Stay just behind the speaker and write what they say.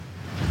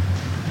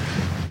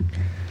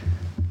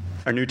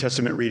Our New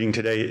Testament reading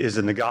today is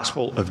in the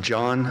Gospel of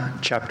John,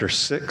 chapter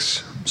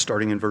 6,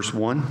 starting in verse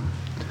 1.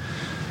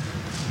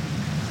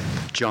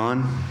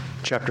 John,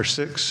 chapter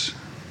 6,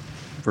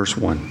 verse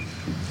 1.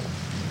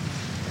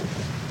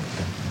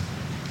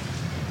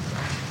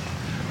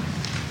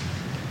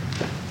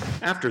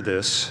 After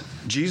this,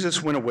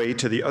 Jesus went away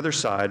to the other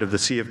side of the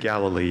Sea of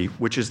Galilee,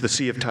 which is the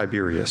Sea of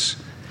Tiberias.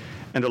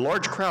 And a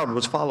large crowd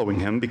was following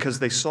him because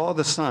they saw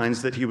the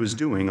signs that he was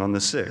doing on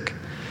the sick.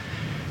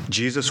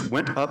 Jesus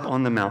went up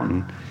on the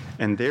mountain,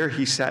 and there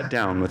he sat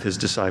down with his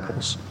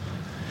disciples.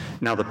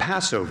 Now the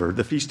Passover,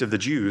 the feast of the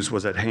Jews,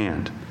 was at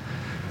hand.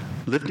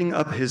 Lifting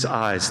up his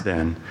eyes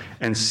then,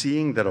 and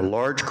seeing that a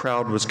large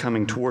crowd was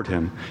coming toward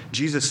him,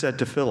 Jesus said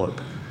to Philip,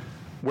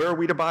 "Where are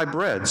we to buy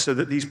bread so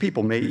that these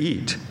people may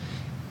eat?"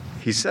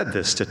 He said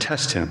this to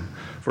test him,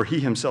 for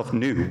he himself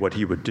knew what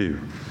he would do.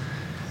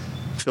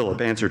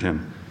 Philip answered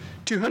him,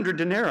 200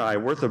 denarii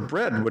worth of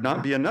bread would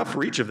not be enough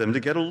for each of them to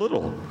get a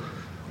little.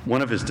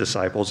 One of his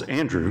disciples,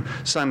 Andrew,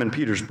 Simon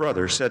Peter's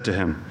brother, said to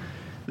him,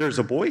 "There's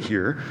a boy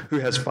here who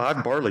has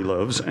 5 barley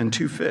loaves and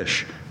 2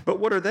 fish, but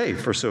what are they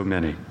for so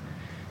many?"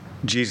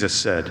 Jesus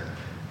said,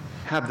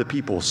 "Have the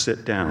people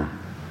sit down."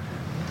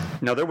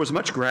 Now there was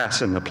much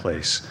grass in the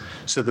place,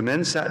 so the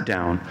men sat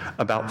down,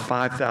 about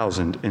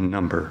 5,000 in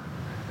number.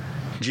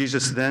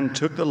 Jesus then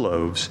took the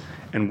loaves,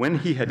 and when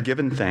he had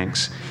given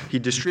thanks, he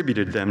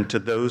distributed them to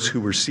those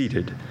who were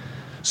seated,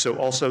 so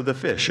also the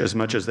fish as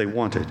much as they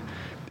wanted.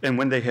 And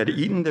when they had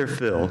eaten their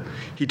fill,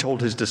 he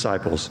told his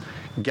disciples,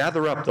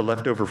 "Gather up the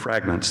leftover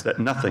fragments, that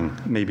nothing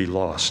may be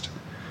lost."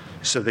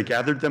 So they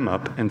gathered them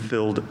up and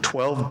filled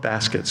 12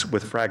 baskets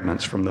with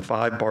fragments from the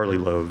 5 barley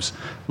loaves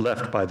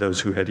left by those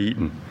who had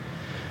eaten.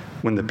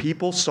 When the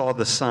people saw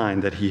the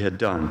sign that he had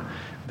done,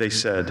 they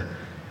said,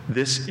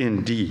 This is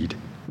indeed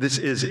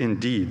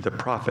the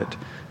prophet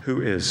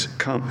who is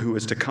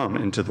to come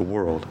into the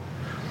world."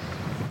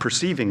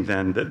 Perceiving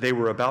then that they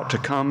were about to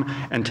come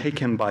and take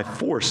him by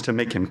force to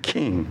make him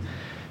king,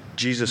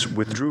 Jesus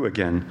withdrew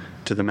again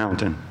to the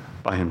mountain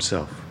by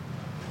himself.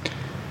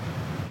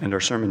 And our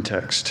sermon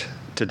text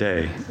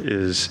today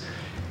is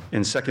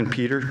in 2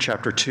 Peter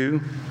chapter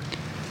 2,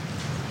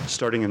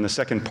 starting in the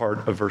second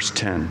part of verse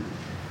 10.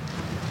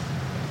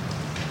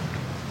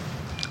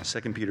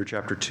 2 Peter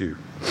chapter 2.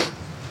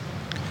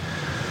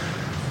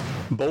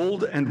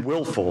 "Bold and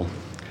willful,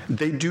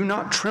 they do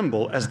not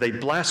tremble as they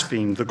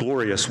blaspheme the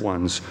glorious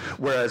ones,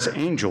 whereas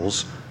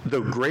angels,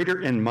 though greater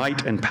in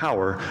might and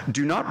power,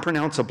 do not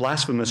pronounce a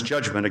blasphemous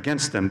judgment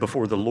against them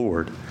before the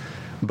Lord.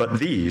 But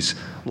these,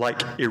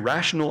 like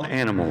irrational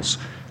animals,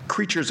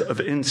 creatures of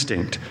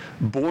instinct,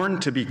 born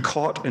to be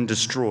caught and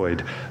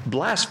destroyed,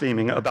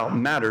 blaspheming about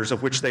matters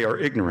of which they are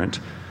ignorant,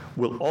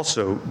 will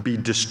also be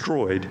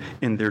destroyed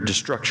in their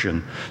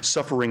destruction,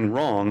 suffering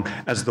wrong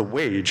as the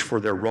wage for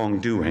their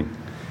wrongdoing.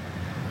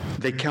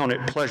 They count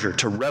it pleasure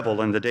to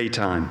revel in the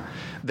daytime.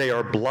 They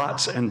are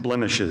blots and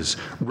blemishes,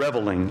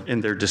 reveling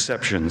in their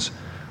deceptions.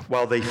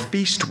 While they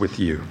feast with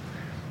you,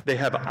 they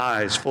have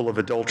eyes full of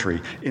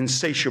adultery,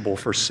 insatiable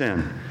for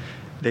sin.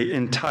 They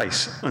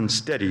entice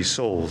unsteady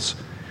souls.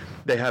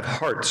 They have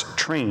hearts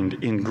trained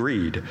in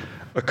greed,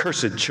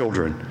 accursed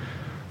children.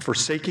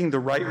 Forsaking the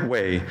right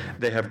way,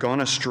 they have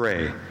gone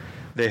astray.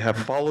 They have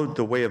followed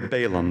the way of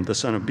Balaam, the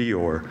son of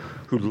Beor,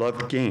 who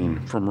loved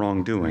gain from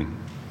wrongdoing."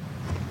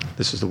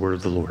 This is the word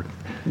of the Lord.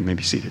 You may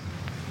be seated.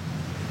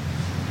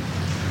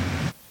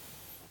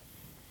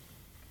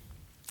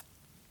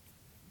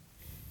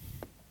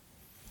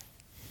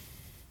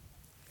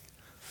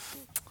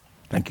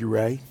 Thank you,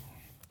 Ray.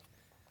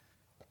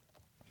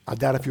 I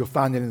doubt if you'll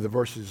find any of the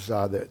verses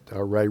that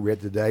Ray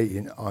read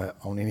today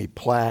on any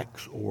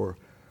plaques or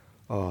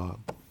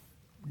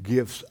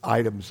gifts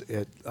items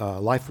at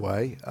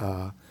Lifeway,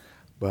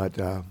 but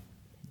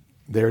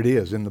there it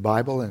is in the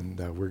Bible, and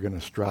we're going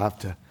to strive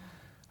to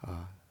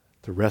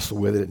wrestle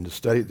with it and to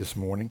study it this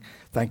morning.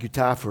 Thank you,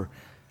 Ty, for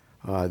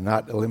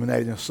not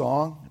eliminating a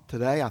song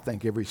today. I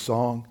think every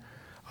song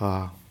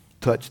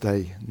touched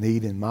a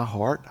need in my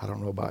heart. I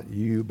don't know about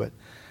you, but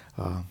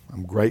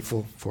I'm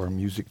grateful for our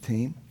music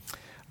team.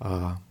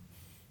 And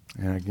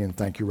again,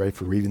 thank you, Ray,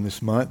 for reading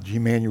this month.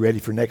 G-Man, you ready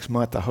for next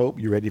month, I hope?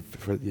 You ready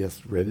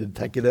ready to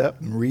take it up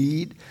and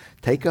read?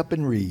 Take up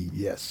and read,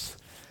 yes.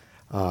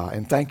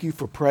 And thank you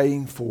for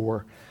praying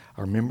for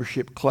our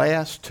membership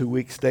class, 2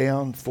 weeks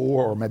down,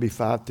 4 or maybe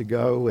 5 to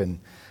go, and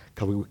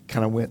because we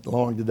kind of went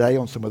long today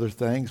on some other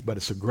things, but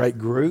it's a great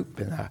group,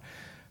 and I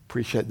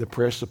appreciate the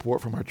prayer support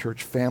from our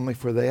church family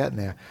for that.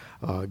 Now,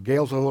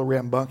 Gail's a little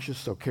rambunctious,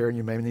 so Karen,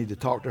 you may need to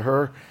talk to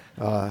her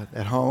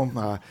at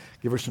home.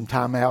 Give her some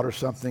time out or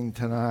something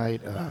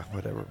tonight,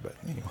 whatever, but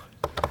anyway.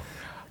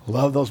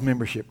 Love those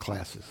membership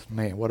classes.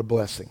 Man, what a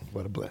blessing,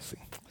 what a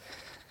blessing.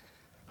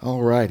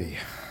 All righty,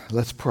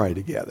 let's pray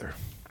together.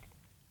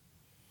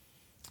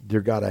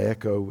 Dear God, I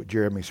echo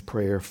Jeremy's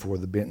prayer for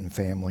the Benton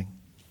family.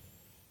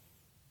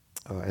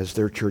 As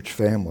their church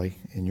family,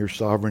 in your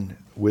sovereign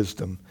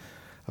wisdom,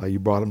 you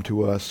brought them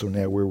to us, so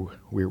now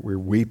we're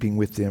weeping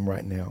with them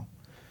right now.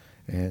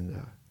 And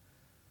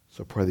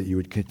so I pray that you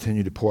would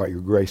continue to pour out your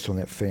grace on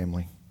that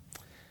family.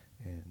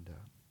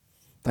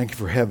 Thank you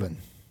for heaven.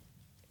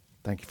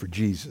 Thank you for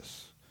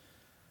Jesus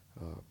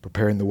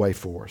preparing the way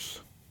for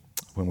us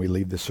when we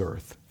leave this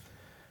earth.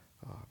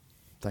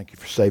 Thank you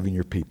for saving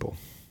your people.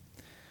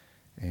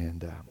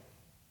 And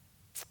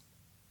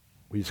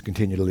we just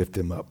continue to lift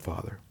them up,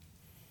 Father.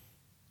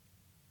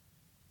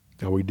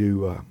 God, we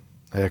do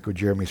I echo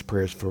Jeremy's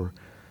prayers for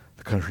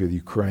the country of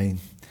Ukraine.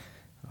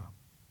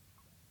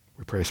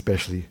 We pray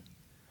especially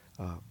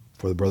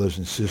for the brothers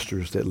and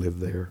sisters that live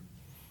there.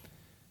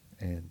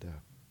 And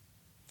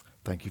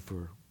thank you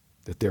for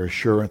that their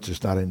assurance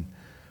is not in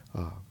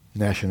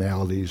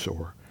nationalities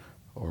or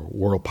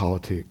world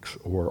politics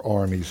or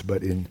armies,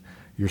 but in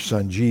your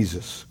Son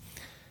Jesus.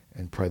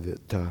 And pray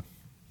that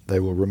they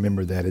will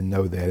remember that and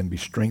know that and be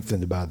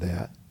strengthened by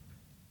that.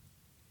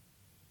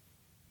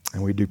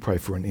 And we do pray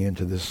for an end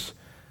to this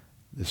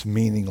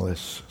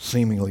meaningless,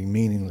 seemingly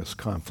meaningless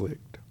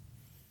conflict.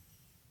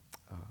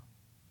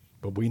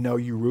 But we know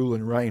you rule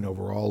and reign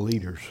over all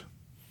leaders,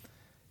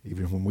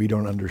 even when we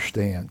don't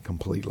understand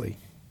completely.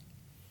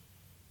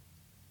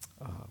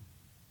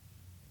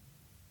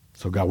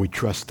 So God, we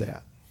trust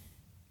that.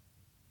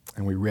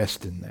 And we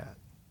rest in that.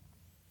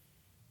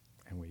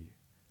 And we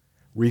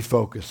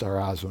refocus our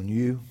eyes on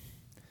you.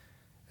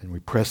 And we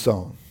press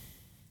on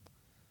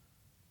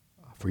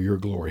for your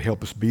glory.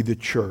 Help us be the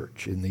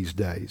church in these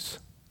days.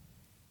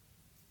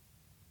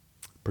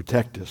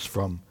 Protect us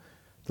from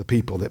the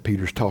people that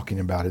Peter's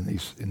talking about in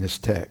this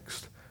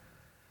text.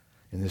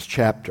 In this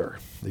chapter,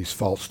 these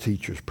false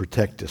teachers.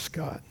 Protect us,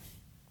 God.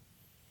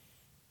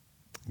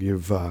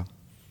 Give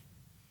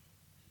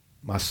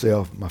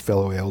myself, my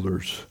fellow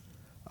elders,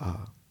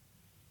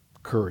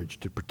 courage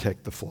to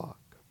protect the flock,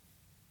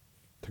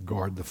 to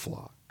guard the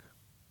flock,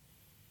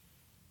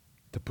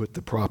 to put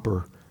the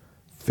proper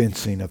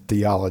fencing of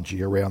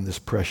theology around this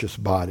precious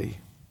body.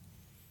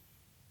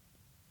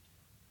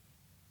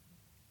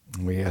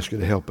 And we ask you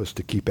to help us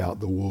to keep out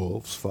the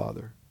wolves,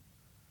 Father.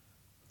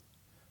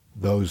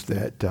 Those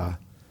that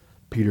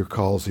Peter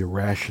calls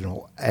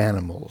irrational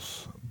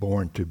animals,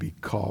 born to be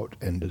caught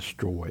and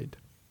destroyed.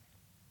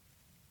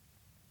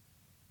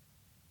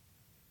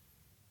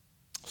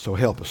 So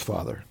help us,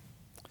 Father.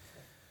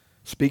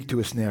 Speak to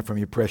us now from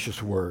your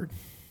precious word.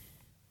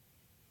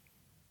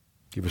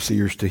 Give us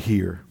ears to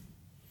hear,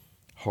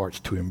 hearts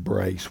to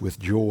embrace with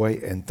joy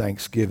and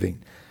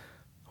thanksgiving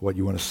what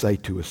you want to say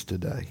to us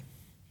today.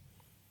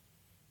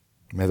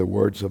 May the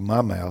words of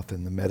my mouth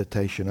and the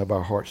meditation of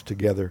our hearts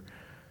together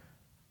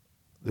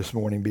this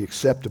morning be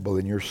acceptable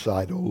in your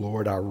sight, O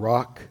Lord, our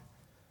rock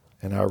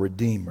and our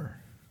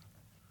Redeemer.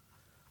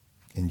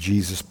 In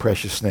Jesus'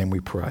 precious name we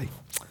pray.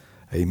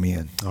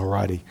 Amen. All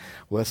righty.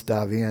 Well, let's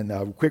dive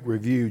in. Quick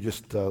review,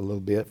 just a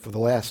little bit. For the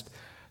last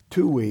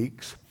 2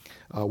 weeks,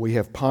 we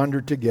have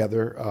pondered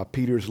together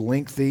Peter's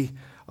lengthy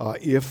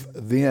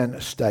if-then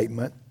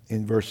statement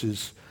in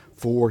verses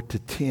 4 to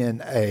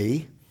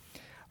 10a.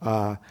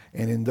 And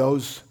in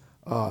those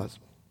 7+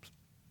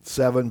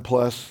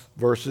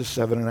 verses,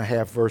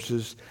 7.5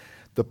 verses,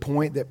 the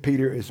point that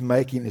Peter is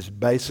making is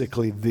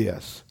basically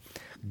this.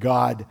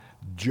 God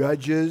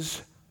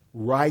judges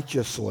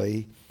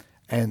righteously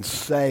and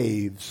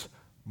saves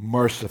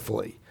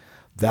mercifully.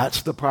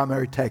 That's the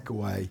primary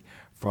takeaway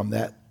from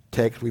that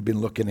text we've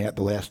been looking at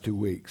the last 2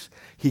 weeks.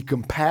 He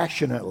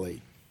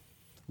compassionately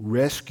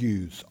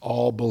rescues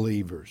all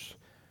believers.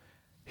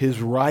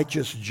 His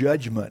righteous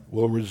judgment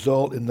will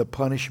result in the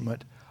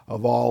punishment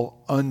of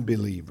all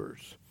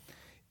unbelievers.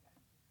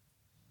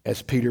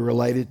 As Peter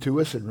related to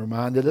us and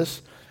reminded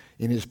us,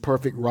 in his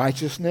perfect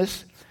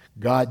righteousness,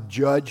 God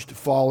judged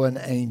fallen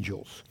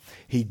angels.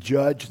 He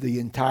judged the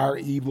entire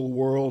evil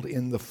world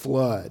in the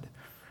flood,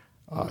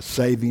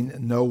 saving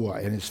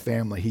Noah and his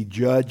family. He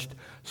judged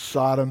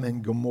Sodom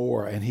and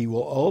Gomorrah, and he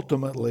will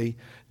ultimately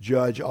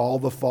judge all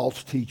the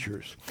false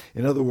teachers.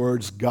 In other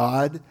words,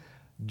 God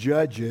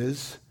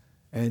judges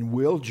and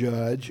will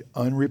judge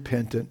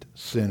unrepentant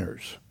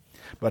sinners.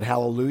 But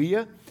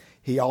hallelujah,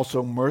 he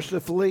also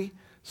mercifully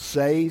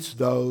saves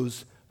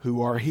those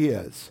who are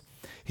his.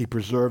 He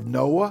preserved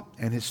Noah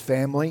and his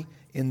family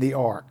in the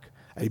ark,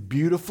 a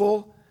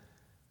beautiful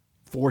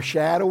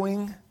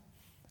foreshadowing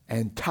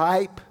and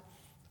type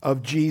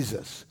of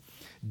Jesus.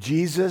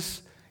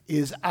 Jesus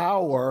is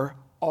our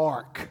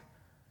ark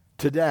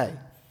today.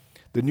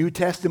 The New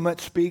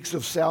Testament speaks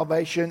of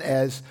salvation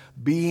as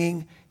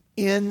being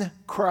in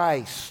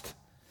Christ.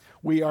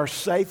 We are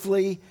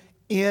safely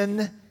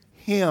in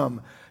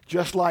him,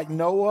 just like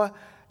Noah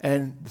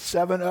and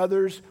 7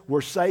 others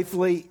were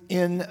safely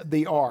in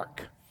the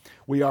ark.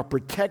 We are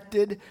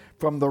protected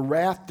from the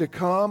wrath to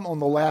come on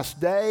the last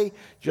day,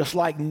 just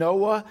like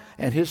Noah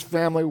and his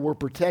family were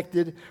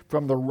protected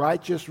from the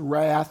righteous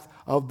wrath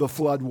of the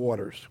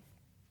floodwaters.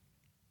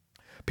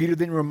 Peter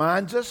then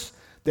reminds us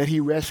that he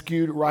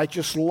rescued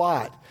righteous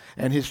Lot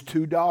and his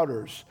 2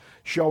 daughters,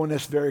 showing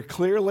us very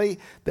clearly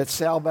that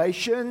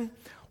salvation,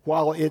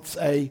 while it's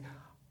a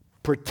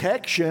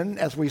protection,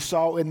 as we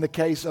saw in the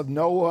case of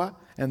Noah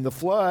and the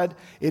flood,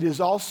 it is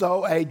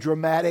also a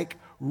dramatic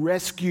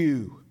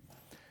rescue.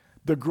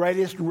 The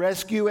greatest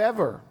rescue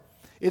ever.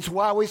 It's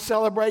why we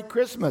celebrate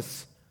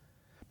Christmas.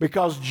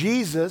 because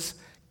Jesus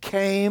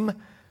came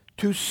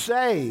to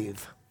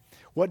save.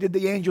 What did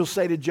the angel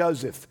say to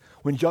Joseph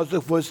when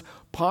Joseph was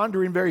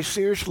pondering very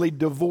seriously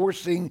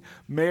divorcing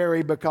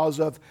Mary because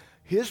of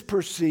his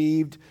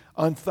perceived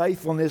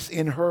unfaithfulness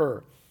in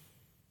her?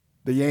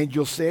 The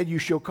angel said, "You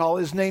shall call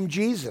his name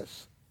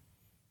Jesus,"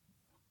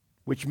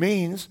 which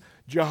means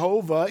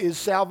Jehovah is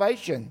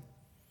salvation.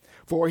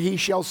 For he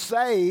shall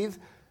save,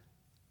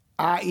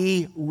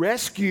 i.e.,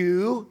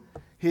 rescue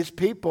his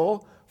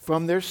people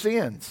from their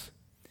sins.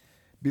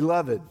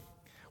 Beloved,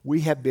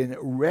 we have been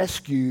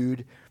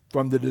rescued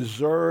from the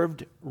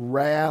deserved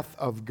wrath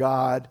of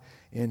God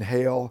in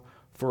hell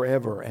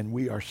forever. And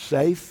we are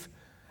safe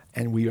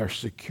and we are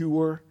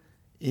secure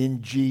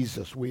in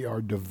Jesus. We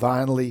are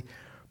divinely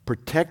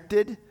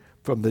protected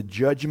from the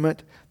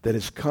judgment that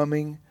is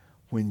coming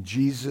when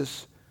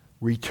Jesus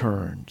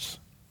returns.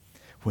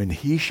 When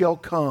he shall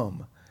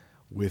come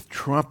with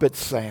trumpet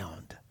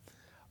sound,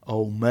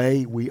 oh,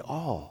 may we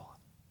all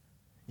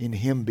in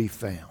him be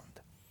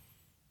found,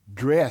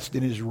 dressed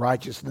in his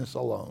righteousness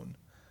alone,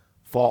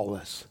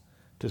 faultless,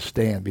 to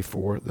stand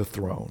before the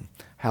throne.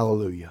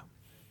 Hallelujah.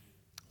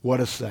 What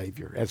a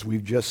Savior, as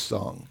we've just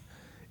sung,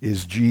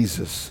 is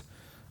Jesus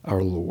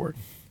our Lord.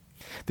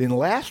 Then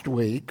last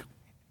week,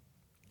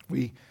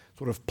 we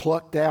sort of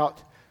plucked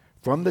out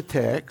from the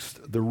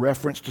text the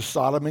reference to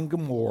Sodom and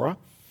Gomorrah,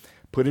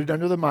 put it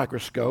under the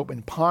microscope,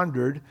 and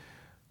pondered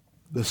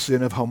the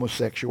sin of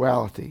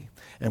homosexuality.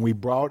 And we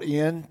brought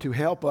in to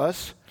help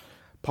us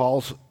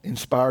Paul's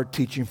inspired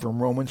teaching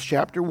from Romans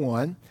chapter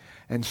 1,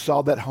 and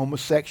saw that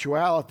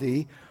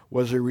homosexuality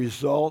was a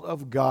result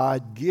of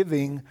God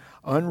giving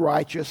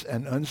unrighteous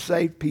and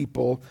unsaved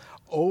people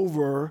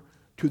over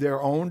to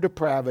their own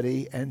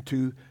depravity and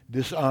to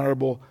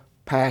dishonorable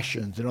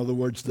passions. In other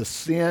words, the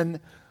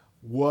sin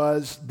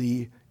was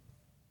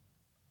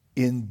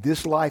in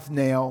this life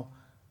now,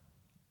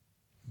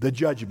 the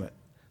judgment.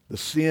 The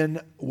sin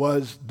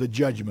was the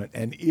judgment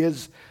and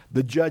is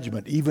the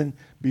judgment even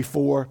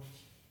before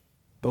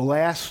the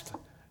last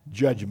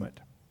judgment.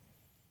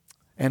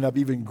 And of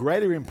even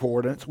greater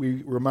importance,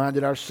 we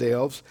reminded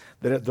ourselves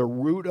that at the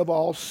root of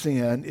all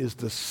sin is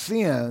the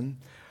sin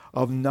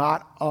of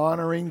not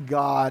honoring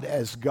God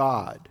as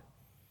God.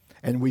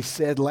 And we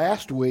said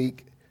last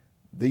week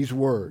these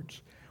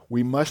words: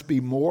 we must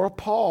be more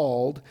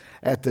appalled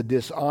at the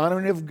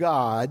dishonoring of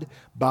God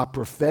by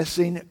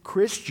professing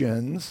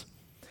Christians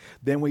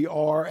than we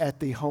are at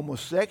the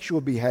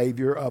homosexual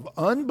behavior of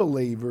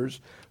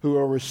unbelievers who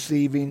are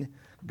receiving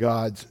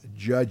God's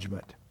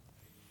judgment.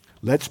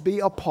 Let's be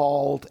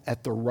appalled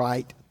at the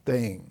right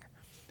thing,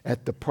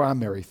 at the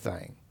primary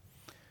thing,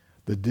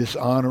 the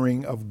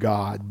dishonoring of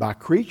God by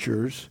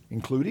creatures,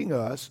 including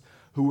us,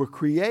 who were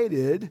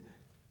created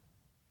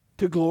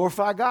to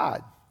glorify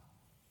God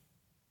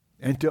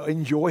and to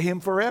enjoy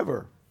him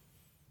forever,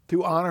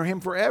 to honor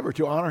him forever,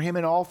 to honor him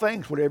in all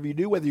things. Whatever you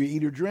do, whether you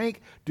eat or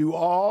drink, do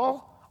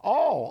all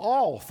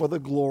for the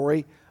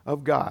glory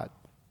of God.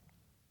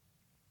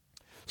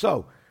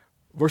 So,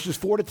 verses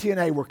 4 to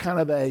 10a were kind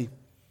of a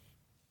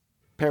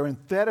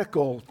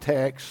parenthetical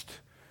text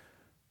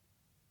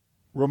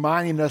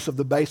reminding us of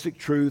the basic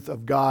truth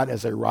of God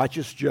as a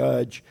righteous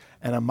judge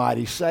and a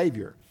mighty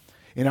Savior.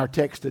 In our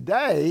text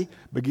today,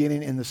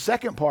 beginning in the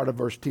second part of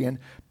verse 10,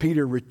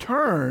 Peter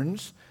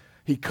returns.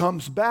 He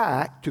comes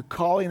back to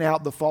calling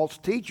out the false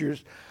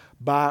teachers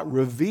by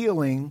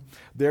revealing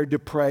their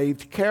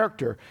depraved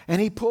character. And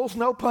he pulls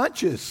no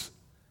punches.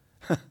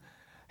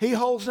 He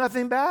holds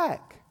nothing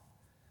back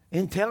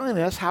in telling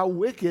us how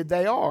wicked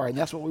they are. And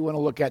that's what we want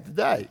to look at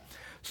today.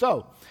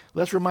 So,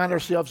 let's remind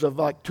ourselves of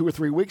like 2 or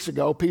 3 weeks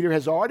ago, Peter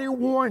has already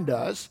warned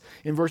us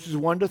in verses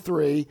 1 to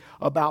 3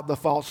 about the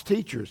false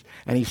teachers.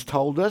 And he's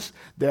told us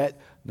that,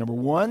 number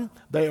one,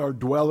 they are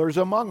dwellers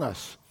among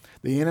us.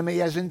 The enemy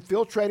has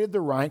infiltrated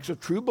the ranks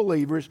of true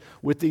believers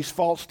with these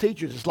false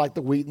teachers. It's like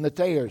the wheat and the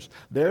tares.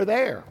 They're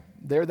there.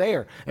 They're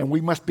there. And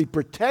we must be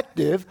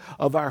protective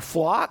of our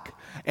flock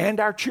and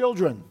our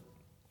children.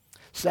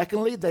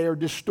 Secondly, they are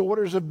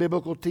distorters of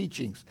biblical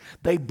teachings.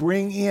 They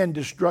bring in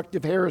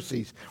destructive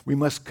heresies. We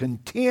must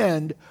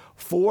contend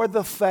for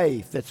the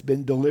faith that's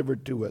been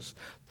delivered to us.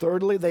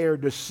 Thirdly, they are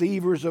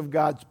deceivers of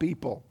God's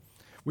people.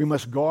 We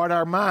must guard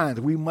our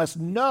minds. We must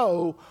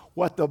know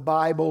what the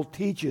Bible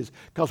teaches.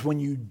 Because when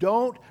you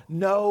don't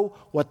know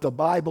what the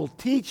Bible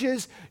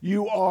teaches,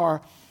 you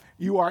are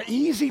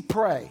easy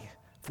prey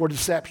for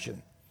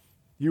deception.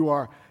 You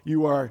are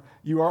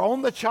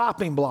on the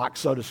chopping block,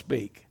 so to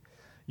speak.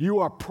 You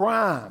are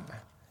prime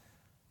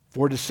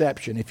for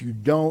deception if you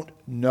don't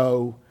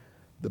know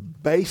the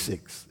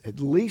basics, at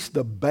least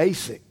the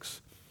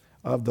basics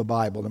of the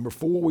Bible. Number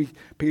 4,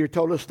 Peter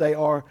told us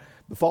the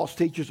false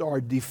teachers are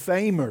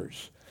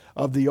defamers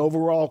of the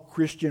overall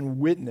Christian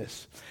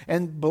witness.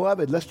 And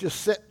beloved, let's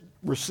just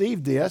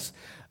receive this,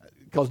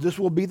 because this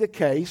will be the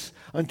case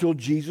until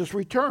Jesus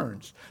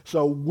returns.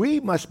 So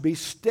we must be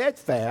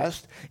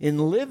steadfast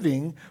in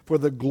living for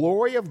the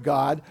glory of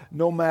God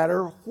no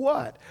matter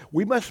what.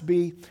 We must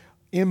be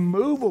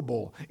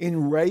immovable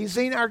in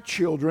raising our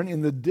children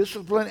in the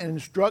discipline and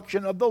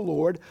instruction of the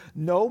Lord,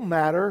 no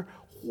matter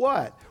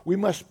what. We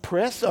must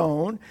press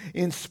on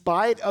in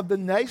spite of the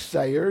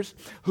naysayers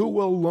who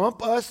will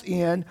lump us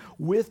in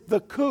with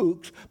the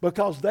kooks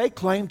because they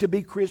claim to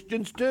be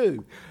Christians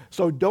too.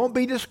 So don't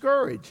be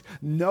discouraged.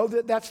 Know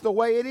that that's the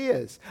way it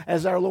is.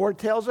 As our Lord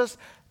tells us,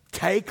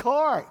 take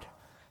heart.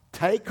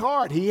 Take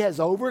heart. He has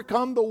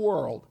overcome the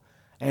world,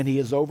 and he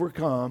has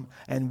overcome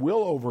and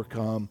will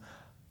overcome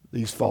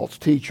these false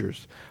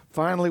teachers.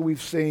 Finally,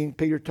 we've seen,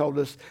 Peter told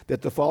us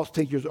that the false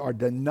teachers are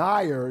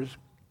deniers.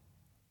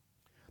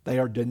 They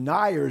are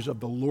deniers of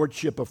the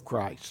lordship of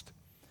Christ.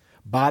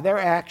 By their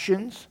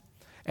actions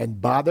and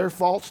by their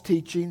false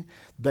teaching,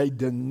 they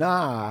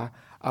deny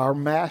our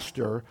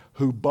master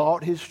who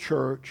bought his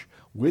church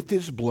with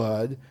his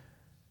blood,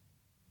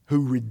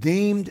 who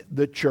redeemed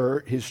the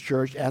church, his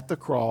church at the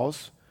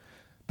cross,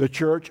 the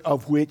church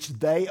of which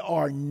they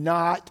are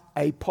not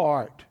a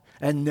part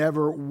and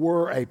never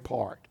were a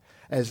part,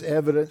 as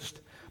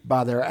evidenced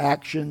by their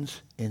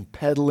actions in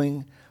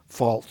peddling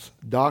false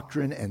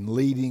doctrine and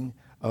leading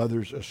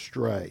others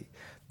astray.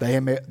 They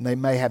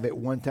may have at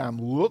one time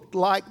looked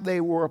like they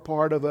were a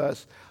part of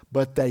us,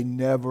 but they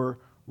never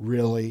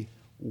really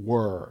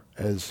were,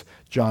 as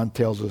John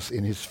tells us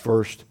in his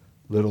first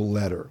little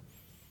letter.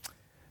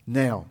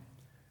 Now,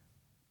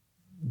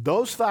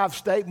 those 5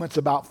 statements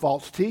about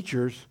false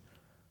teachers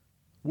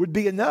would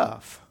be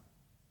enough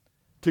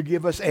to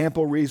give us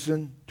ample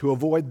reason to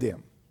avoid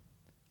them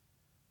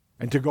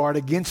and to guard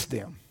against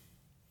them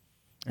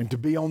and to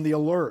be on the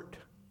alert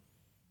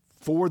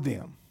for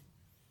them.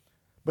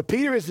 But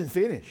Peter isn't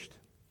finished.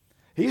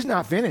 He's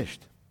not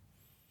finished.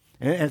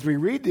 And as we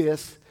read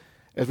this,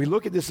 as we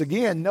look at this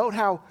again, note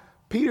how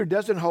Peter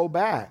doesn't hold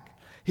back.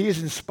 He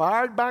is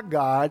inspired by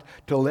God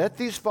to let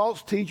these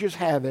false teachers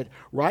have it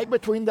right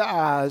between the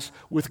eyes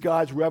with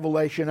God's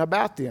revelation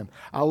about them.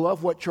 I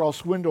love what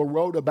Charles Swindoll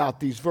wrote about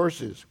these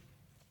verses.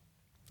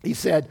 He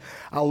said,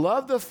 I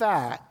love the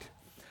fact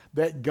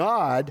that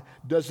God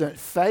doesn't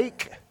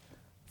fake,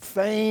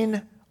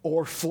 feign,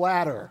 or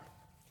flatter.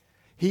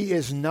 He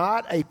is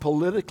not a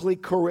politically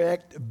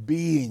correct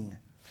being.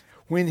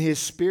 When his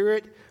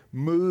Spirit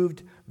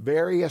moved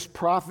various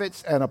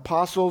prophets and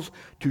apostles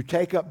to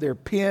take up their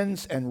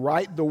pens and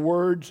write the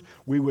words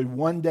we would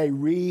one day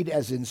read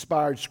as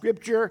inspired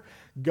Scripture,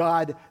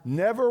 God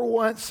never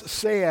once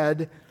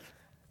said,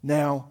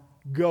 now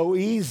go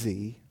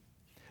easy,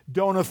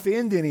 don't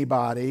offend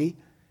anybody,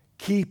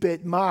 keep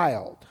it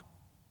mild.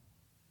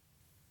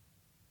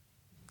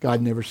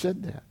 God never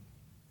said that.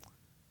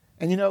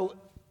 And you know,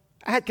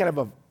 I had kind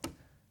of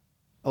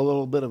a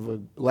little bit of a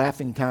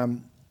laughing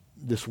time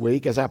this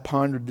week as I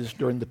pondered this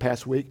during the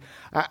past week.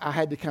 I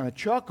had to kind of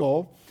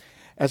chuckle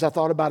as I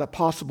thought about a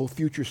possible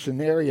future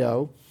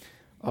scenario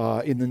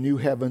in the new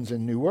heavens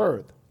and new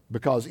earth.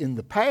 Because in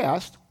the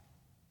past,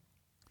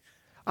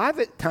 I've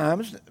at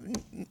times,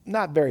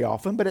 not very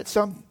often, but at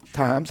some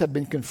times have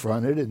been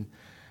confronted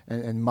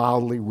and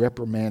mildly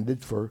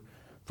reprimanded for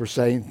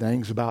saying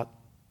things about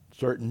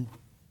certain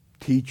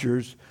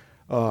teachers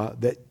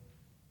that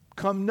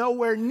come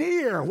nowhere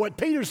near what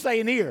Peter's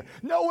saying here.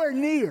 Nowhere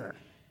near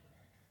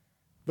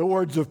the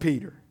words of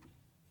Peter.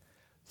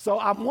 So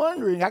I'm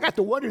wondering, I got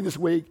to wondering this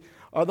week,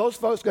 are those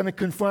folks going to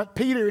confront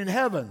Peter in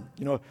heaven?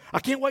 You know, I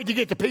can't wait to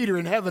get to Peter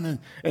in heaven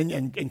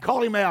and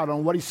call him out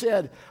on what he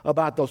said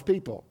about those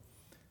people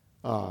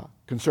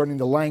concerning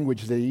the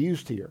language that he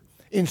used here.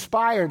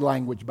 Inspired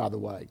language, by the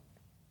way.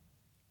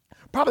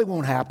 Probably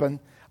won't happen,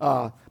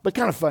 but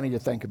kind of funny to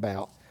think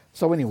about.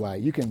 So anyway,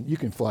 you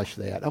can flush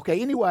that. Okay,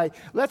 anyway,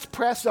 let's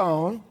press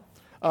on.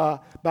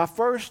 But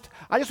first,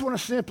 I just want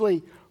to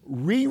simply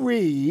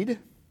reread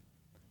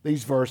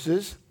these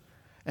verses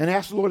and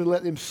ask the Lord to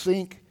let them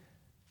sink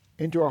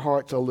into our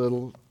hearts a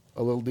little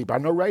deeper. I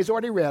know Ray's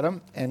already read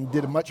them and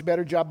did a much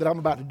better job than I'm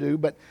about to do,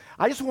 but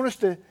I just want us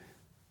to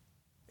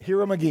hear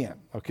them again,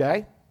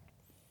 okay?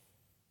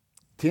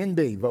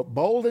 10b,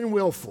 bold and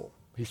willful.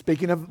 He's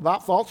speaking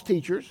about false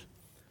teachers.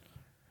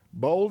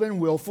 Bold and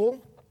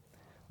willful.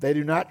 They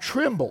do not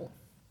tremble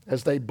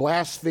as they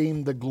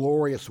blaspheme the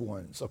glorious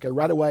ones. Okay,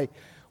 right away,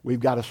 we've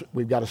got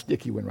a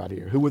sticky one right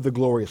here. Who were the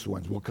glorious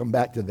ones? We'll come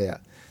back to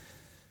that.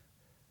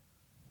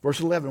 Verse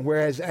 11,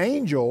 whereas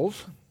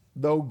angels,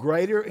 though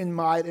greater in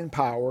might and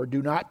power,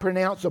 do not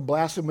pronounce a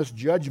blasphemous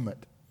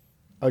judgment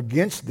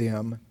against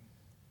them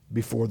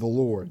before the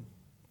Lord.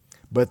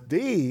 But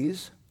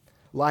these,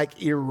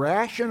 like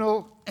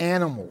irrational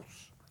animals,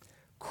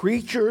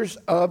 creatures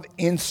of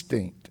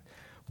instinct,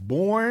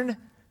 born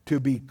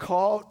to be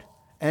caught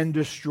and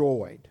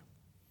destroyed,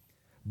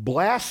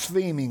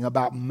 blaspheming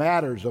about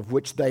matters of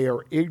which they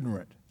are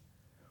ignorant,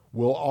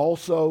 will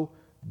also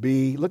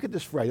be, look at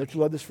this phrase, don't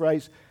you love this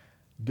phrase?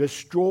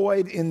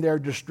 Destroyed in their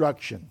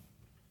destruction.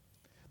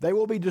 They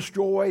will be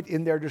destroyed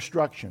in their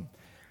destruction.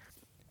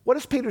 What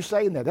does Peter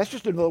say in there? That's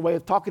just another way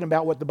of talking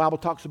about what the Bible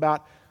talks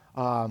about,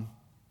 I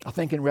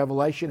think in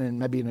Revelation and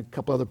maybe in a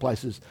couple other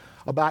places,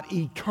 about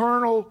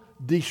eternal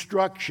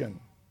destruction.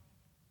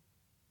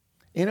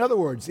 In other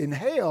words, in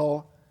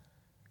hell,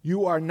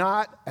 you are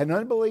not an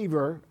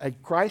unbeliever, a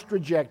Christ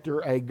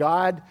rejecter, a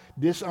God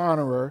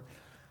dishonorer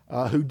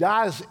who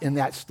dies in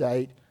that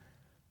state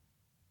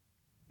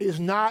is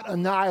not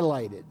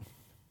annihilated.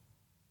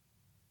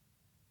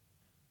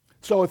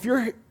 So if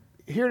you're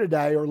here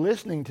today or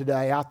listening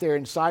today out there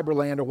in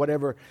cyberland or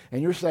whatever,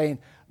 and you're saying,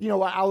 you know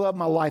what, I love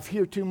my life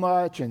here too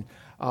much, and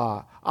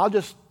I'll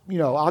just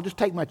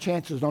take my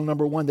chances on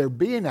number one, there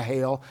being a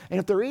hell, and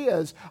if there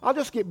is, I'll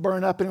just get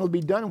burned up and it'll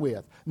be done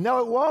with. No,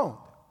 it won't.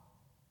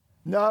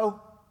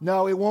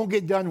 No, it won't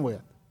get done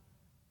with.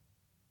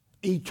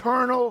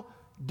 Eternal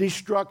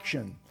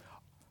destruction.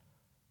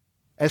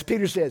 As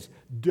Peter says,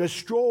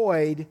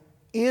 destroyed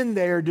in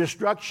their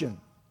destruction.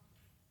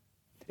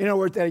 In other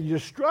words, a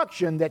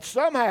destruction that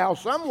somehow,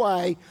 some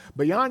way,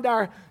 beyond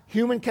our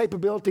human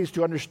capabilities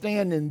to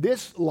understand in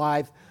this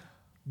life,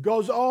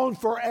 goes on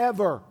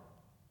forever.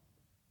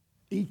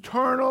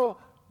 Eternal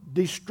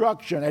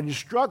destruction, a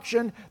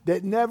destruction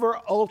that never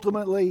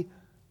ultimately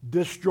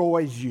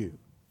destroys you.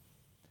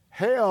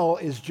 Hell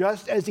is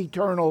just as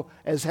eternal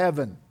as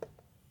heaven.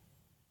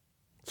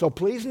 So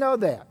please know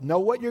that. Know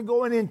what you're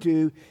going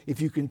into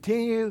if you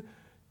continue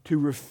to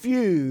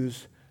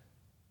refuse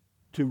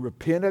to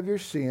repent of your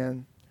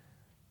sin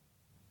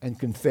and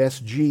confess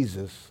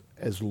Jesus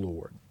as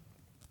Lord.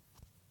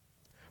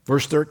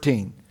 Verse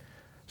 13,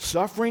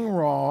 suffering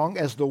wrong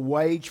as the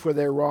wage for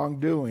their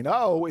wrongdoing.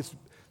 Oh, it's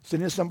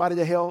sending somebody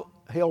to hell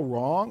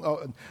wrong?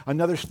 Oh,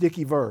 another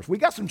sticky verse. We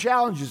got some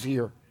challenges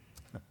here.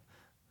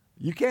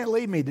 You can't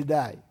leave me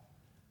today.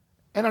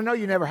 And I know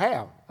you never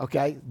have,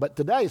 okay? But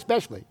today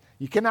especially,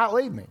 you cannot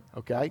leave me,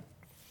 okay?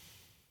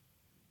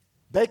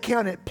 They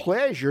count it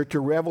pleasure to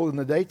revel in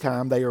the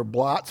daytime. They are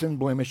blots and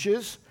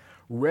blemishes,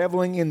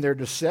 reveling in their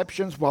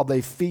deceptions while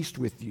they feast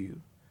with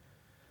you.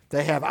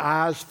 They have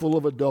eyes full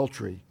of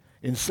adultery,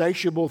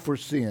 insatiable for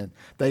sin.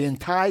 They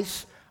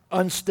entice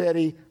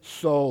unsteady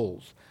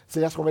souls. See,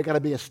 that's why we got to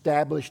be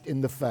established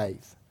in the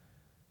faith.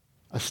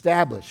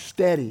 Established,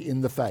 steady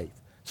in the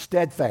faith,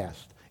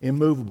 steadfast,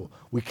 immovable.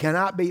 We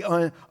cannot be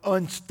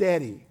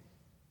unsteady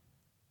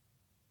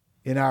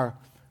in our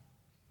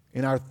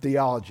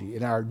theology,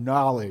 in our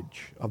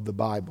knowledge of the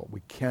Bible.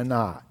 We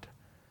cannot.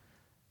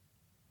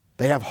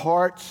 They have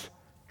hearts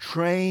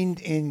trained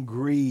in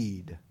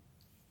greed,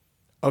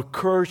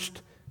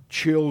 accursed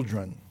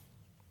children.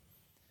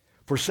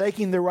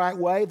 Forsaking the right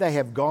way, they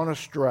have gone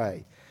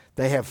astray.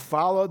 They have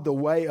followed the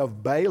way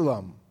of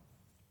Balaam,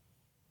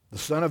 the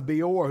son of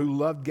Beor, who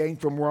loved gain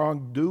from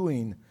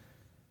wrongdoing,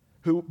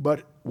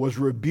 but was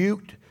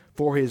rebuked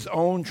for his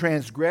own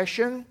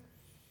transgression.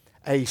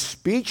 A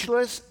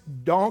speechless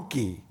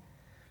donkey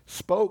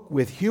spoke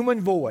with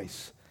human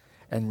voice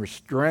and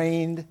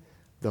restrained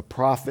the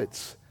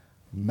prophet's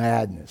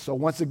madness. So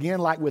once again,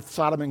 like with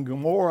Sodom and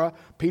Gomorrah,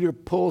 Peter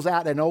pulls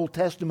out an Old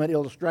Testament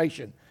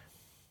illustration.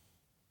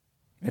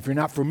 If you're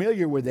not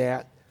familiar with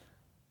that,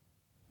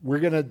 we're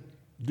going to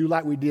do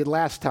like we did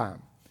last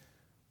time.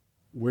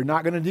 We're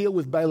not going to deal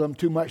with Balaam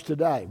too much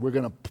today. We're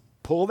going to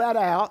pull that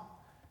out,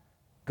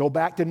 go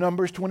back to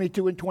Numbers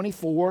 22 and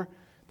 24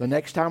 the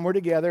next time we're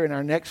together in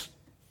our next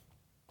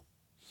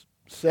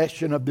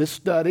session of this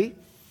study,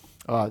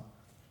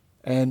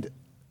 and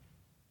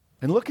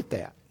look at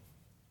that.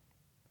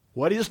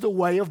 What is the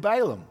way of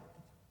Balaam?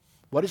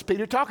 What is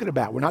Peter talking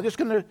about? We're not just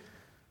going to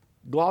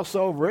gloss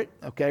over it,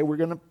 okay? We're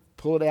going to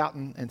pull it out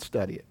and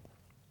study it.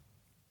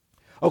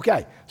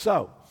 Okay,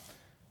 so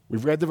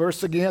we've read the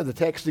verse again, the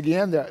text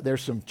again.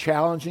 There's some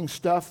challenging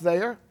stuff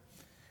there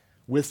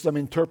with some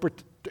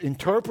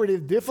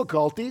interpretive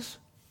difficulties,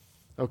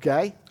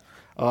 okay?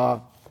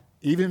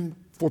 Even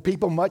for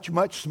people much,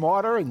 much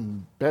smarter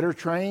and better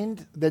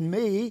trained than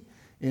me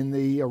in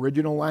the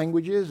original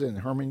languages and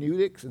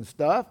hermeneutics and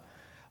stuff.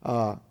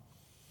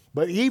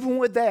 But even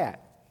with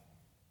that,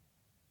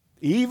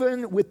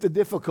 even with the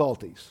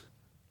difficulties,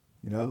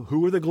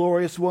 who are the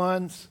glorious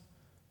ones?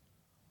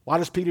 Why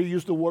does Peter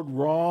use the word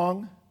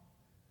wrong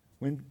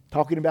when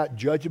talking about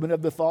judgment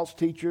of the false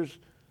teachers?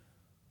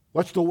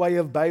 What's the way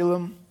of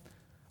Balaam?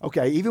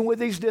 Okay, even with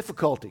these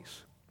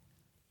difficulties,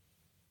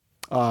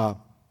 I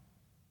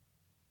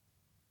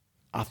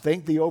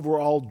think the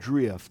overall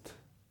drift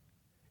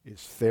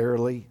is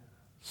fairly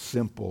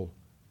simple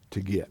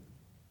to get.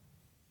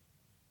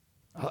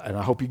 And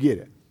I hope you get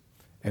it.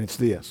 And it's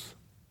this.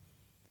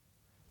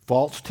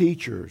 False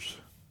teachers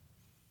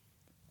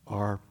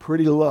are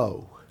pretty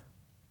low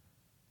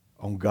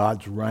on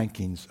God's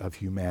rankings of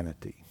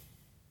humanity,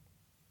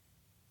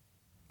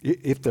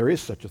 if there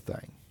is such a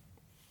thing.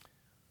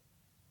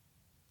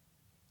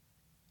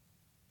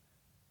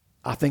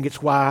 I think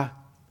it's why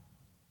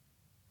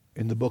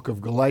in the book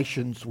of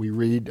Galatians we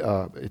read,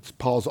 it's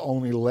Paul's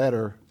only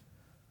letter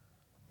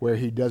where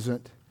he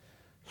doesn't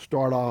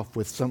start off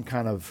with some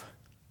kind of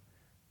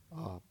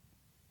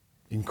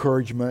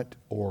encouragement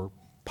or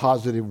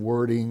positive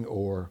wording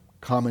or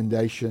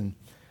commendation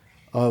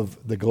of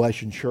the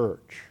Galatian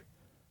church.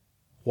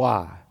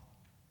 Why?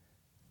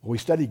 Well, we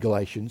studied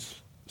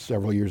Galatians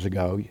several years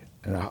ago,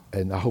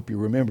 and I hope you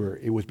remember,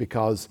 it was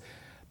because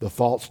the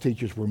false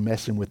teachers were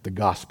messing with the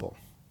gospel.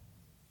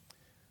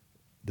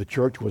 the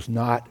church was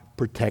not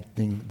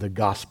protecting the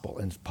gospel.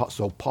 And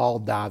so Paul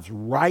dives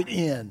right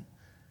in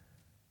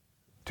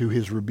to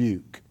his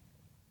rebuke.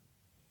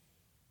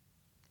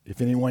 If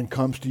anyone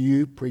comes to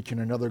you preaching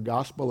another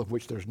gospel of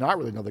which there's not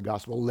really another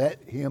gospel,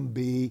 let him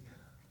be,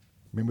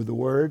 remember the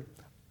word?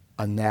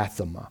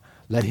 Anathema.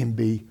 Let him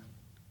be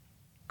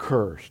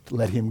cursed.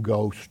 Let him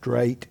go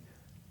straight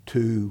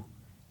to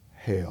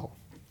hell.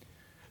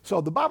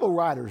 So the Bible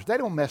writers, they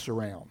don't mess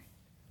around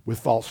with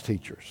false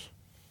teachers.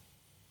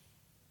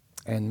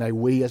 And may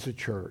we as a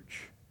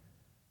church,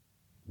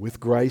 with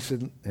grace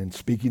and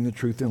speaking the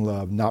truth in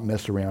love, not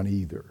mess around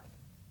either.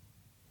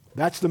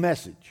 That's the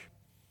message.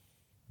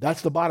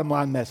 That's the bottom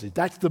line message.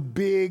 That's the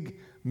big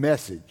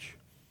message.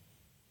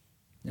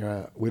 We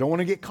don't want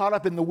to get caught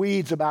up in the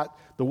weeds about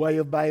the way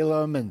of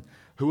Balaam and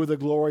who are the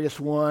glorious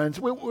ones.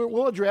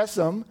 We'll address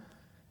them,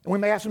 and we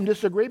may have some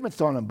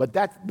disagreements on them, but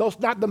that's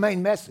not the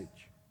main message.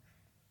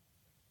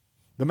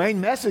 The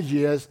main message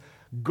is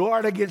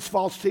guard against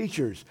false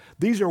teachers.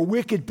 These are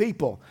wicked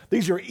people.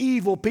 These are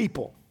evil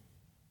people.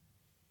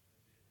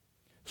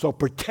 So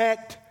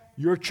protect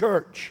your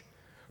church.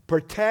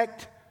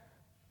 Protect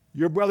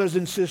your brothers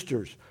and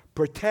sisters.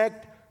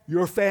 Protect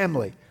your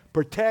family.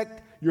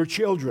 Protect your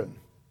children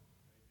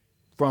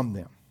from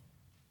them.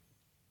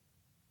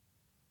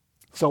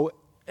 So,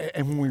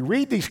 and when we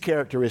read these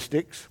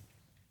characteristics,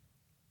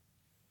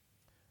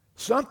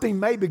 something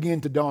may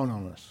begin to dawn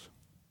on us.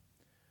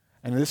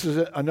 And this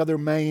is another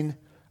main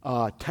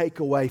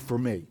takeaway for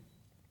me.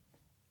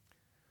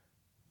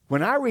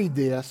 When I read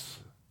this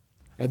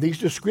and these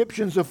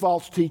descriptions of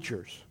false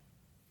teachers,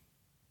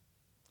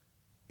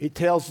 it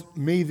tells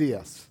me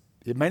this.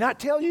 It may not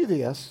tell you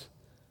this,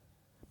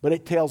 but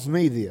it tells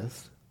me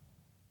this.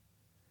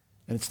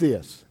 And it's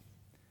this.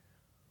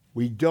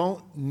 We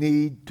don't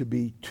need to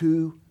be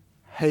too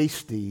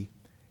hasty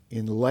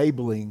in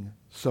labeling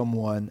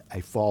someone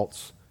a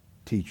false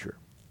teacher.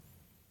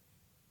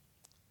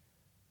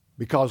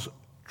 Because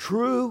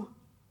true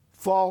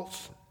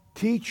false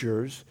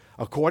teachers,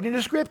 according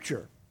to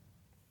Scripture,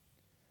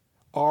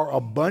 are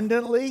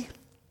abundantly,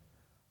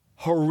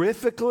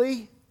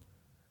 horrifically,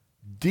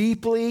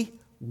 deeply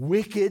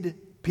wicked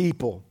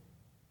people.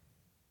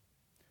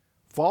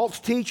 False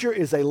teacher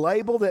is a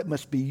label that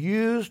must be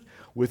used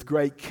with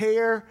great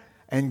care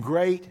and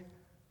great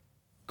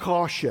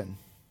caution.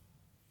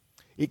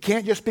 It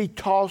can't just be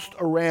tossed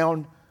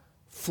around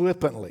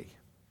flippantly.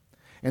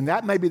 And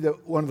that may be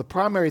one of the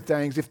primary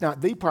things, if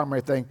not the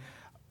primary thing,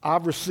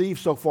 I've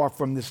received so far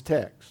from this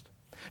text.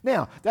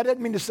 Now, that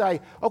doesn't mean to say,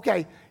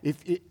 okay,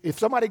 if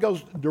somebody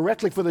goes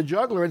directly for the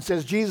jugular and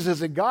says Jesus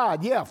isn't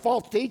God, yeah,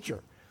 false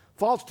teacher.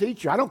 False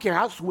teacher. I don't care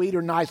how sweet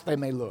or nice they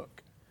may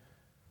look.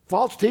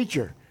 False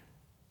teacher.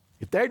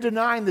 If they're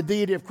denying the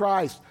deity of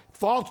Christ,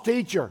 false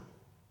teacher.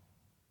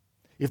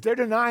 If they're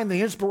denying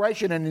the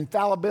inspiration and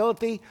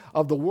infallibility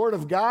of the Word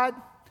of God,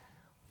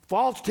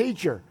 false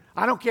teacher.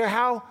 I don't care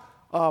how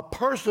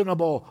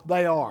personable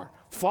they are.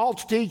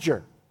 False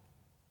teacher.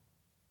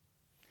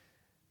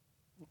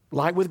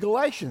 Like with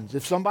Galatians,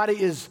 if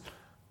somebody is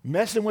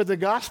messing with the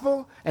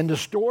gospel and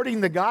distorting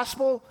the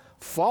gospel,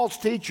 false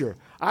teacher.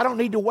 I don't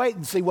need to wait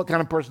and see what kind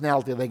of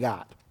personality they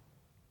got.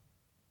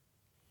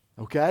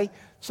 Okay?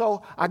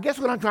 So I guess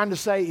what I'm trying to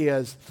say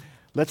is,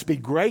 let's be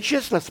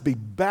gracious, let's be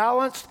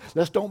balanced,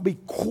 let's don't be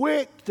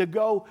quick to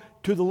go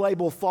to the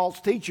label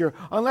false teacher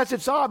unless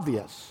it's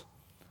obvious.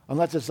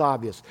 Unless it's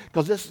obvious.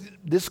 Because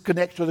this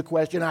connects to the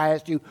question I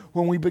asked you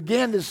when we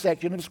began this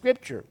section of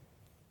Scripture.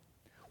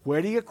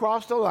 Where do you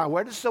cross the line?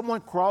 Where does someone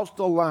cross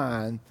the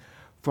line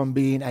from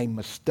being a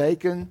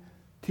mistaken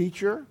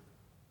teacher,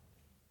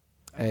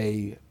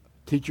 a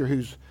teacher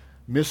who's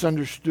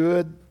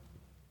misunderstood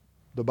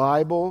the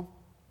Bible,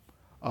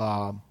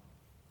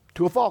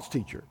 to a false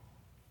teacher?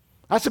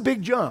 That's a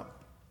big jump.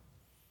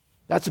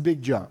 That's a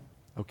big jump,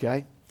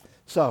 okay?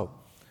 So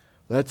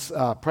let's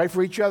pray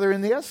for each other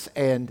in this,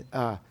 and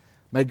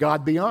may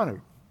God be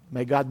honored.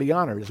 May God be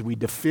honored as we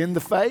defend the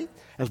faith,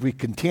 as we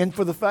contend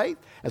for the faith,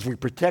 as we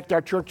protect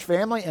our church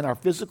family and our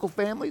physical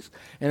families,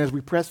 and as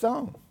we press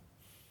on.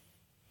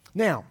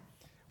 Now,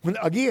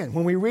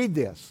 when we read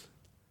this,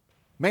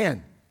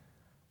 man,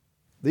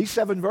 these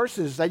 7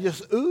 verses, they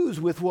just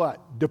ooze with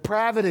what?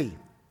 Depravity.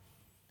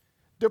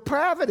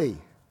 Depravity.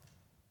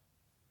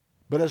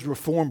 But as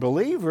Reformed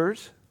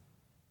believers,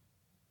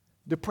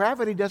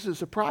 depravity doesn't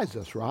surprise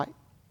us, right?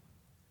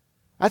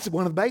 That's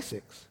one of the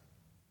basics.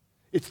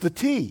 It's the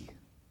T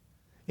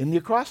in the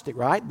acrostic,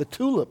 right? The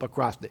tulip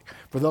acrostic.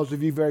 For those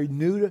of you very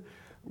new to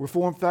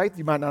Reformed faith,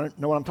 you might not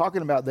know what I'm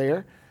talking about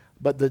there.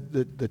 But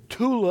the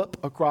tulip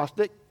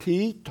acrostic,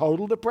 T,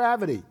 total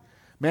depravity.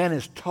 Man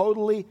is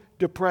totally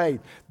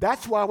depraved.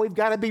 That's why we've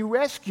got to be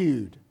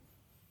rescued.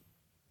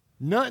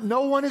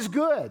 No one is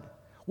good.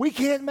 We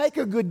can't make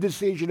a good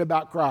decision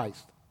about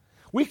Christ.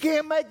 We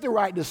can't make the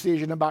right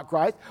decision about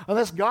Christ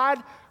unless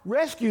God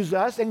rescues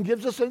us and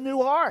gives us a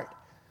new heart.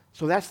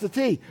 So that's the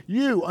T.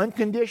 U,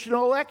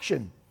 unconditional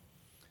election.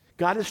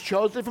 God has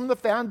chosen from the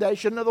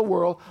foundation of the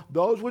world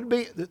those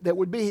that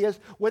would be his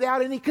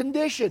without any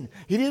condition.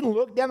 He didn't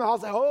look down the hall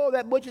and say, oh,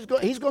 that Butch he's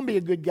going to be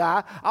a good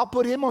guy. I'll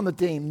put him on the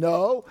team.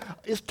 No,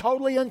 it's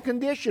totally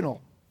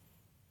unconditional.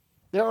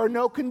 There are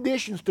no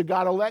conditions to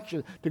God's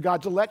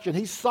election.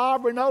 He's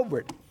sovereign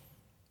over it.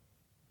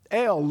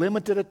 L,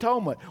 limited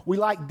atonement. We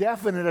like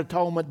definite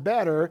atonement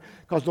better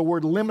because the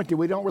word limited,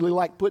 we don't really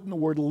like putting the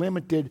word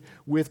limited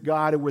with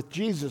God or with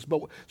Jesus.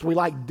 So we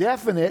like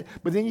definite,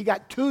 but then you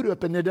got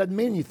tulip and it doesn't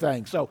mean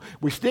anything. So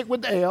we stick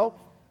with the L,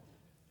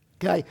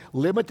 okay,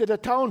 limited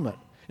atonement.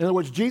 In other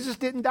words, Jesus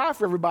didn't die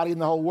for everybody in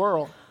the whole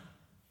world.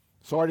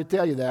 Sorry to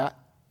tell you that,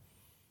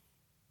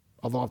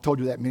 although I've told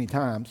you that many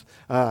times,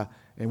 and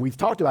we've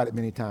talked about it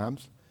many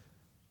times.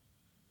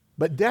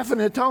 But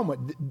definite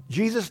atonement.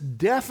 Jesus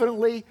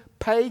definitely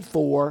paid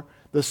for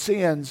the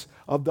sins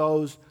of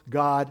those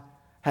God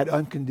had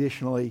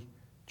unconditionally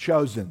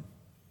chosen.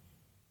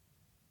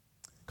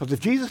 Because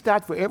if Jesus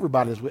died for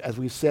everybody, as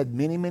we've said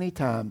many, many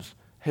times,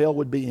 hell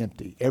would be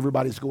empty.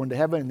 Everybody's going to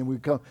heaven, and then we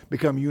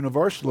become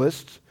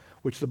universalists,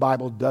 which the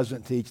Bible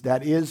doesn't teach.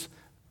 That is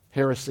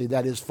heresy.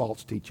 That is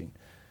false teaching.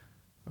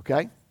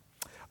 Okay?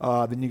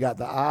 Then you got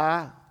the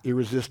I,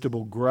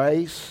 irresistible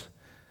grace.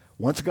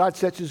 Once God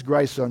sets his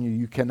grace on you,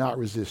 you cannot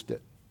resist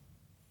it.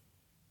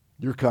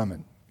 You're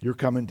coming. You're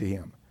coming to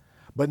him.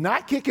 But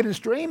not kicking and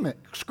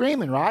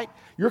screaming, right?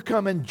 You're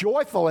coming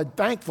joyful and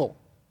thankful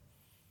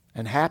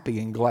and happy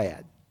and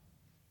glad.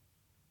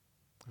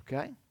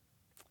 Okay?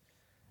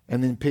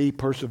 And then P,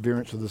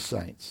 perseverance of the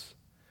saints.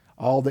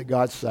 All that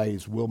God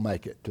saves will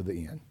make it to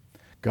the end.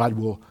 God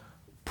will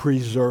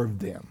preserve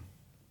them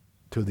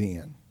to the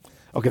end.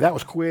 Okay, that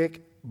was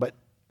quick, but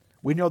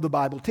we know the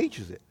Bible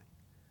teaches it.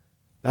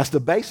 That's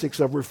the basics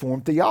of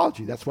Reformed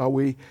theology. That's why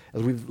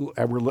as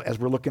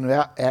we're looking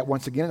at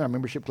once again in our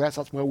membership class,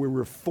 that's why we're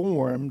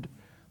Reformed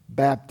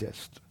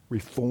Baptists.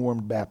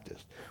 Reformed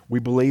Baptists. We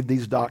believe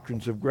these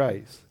doctrines of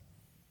grace.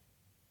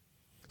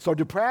 So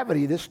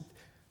depravity, this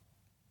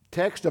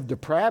text of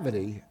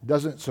depravity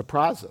doesn't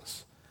surprise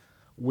us.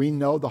 We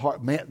know the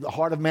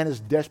heart of man is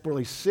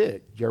desperately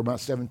sick, Jeremiah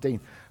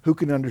 17. Who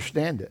can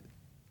understand it?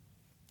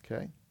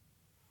 Okay?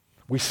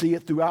 We see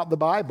it throughout the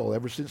Bible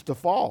ever since the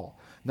fall.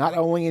 Not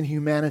only in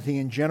humanity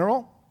in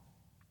general,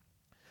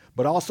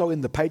 but also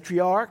in the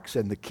patriarchs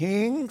and the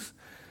kings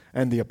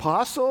and the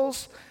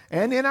apostles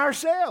and in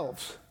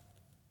ourselves.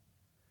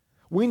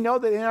 We know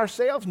that in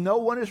ourselves no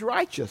one is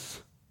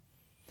righteous.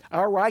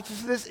 Our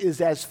righteousness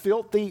is as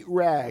filthy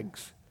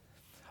rags.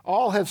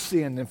 All have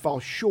sinned and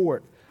fall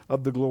short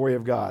of the glory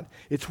of God.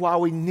 It's why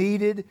we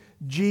needed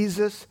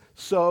Jesus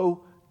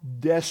so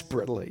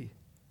desperately.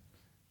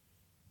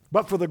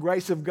 But for the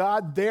grace of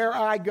God, there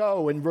I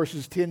go in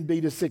verses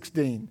 10b to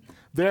 16.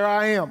 There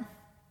I am.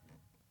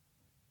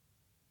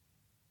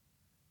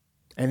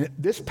 And in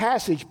this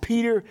passage,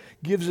 Peter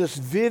gives us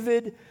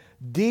vivid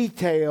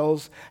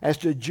details as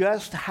to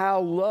just how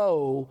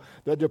low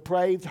the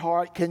depraved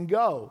heart can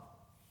go.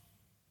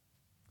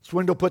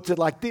 Swindle puts it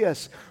like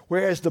this: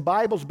 whereas the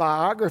Bible's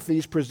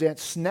biographies present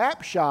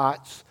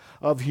snapshots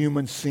of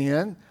human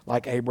sin,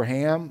 like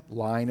Abraham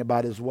lying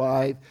about his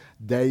wife,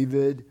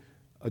 David,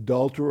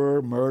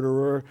 adulterer,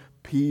 murderer,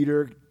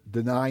 Peter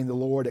denying the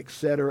Lord,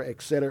 etc.,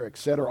 etc.,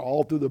 etc.,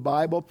 all through the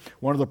Bible.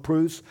 One of the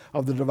proofs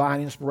of the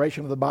divine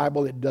inspiration of the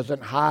Bible, it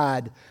doesn't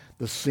hide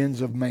the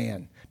sins of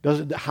man.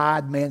 Doesn't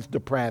hide man's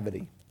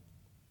depravity.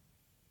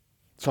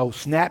 So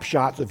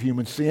snapshots of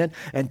human sin.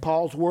 And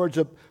Paul's words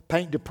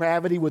paint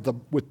depravity with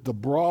the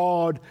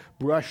broad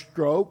brush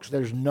strokes.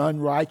 There's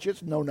none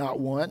righteous, no, not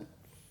one.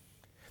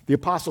 The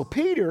Apostle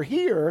Peter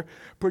here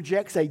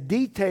projects a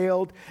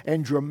detailed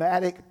and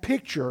dramatic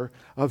picture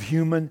of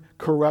human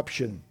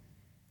corruption.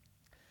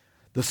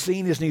 The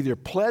scene is neither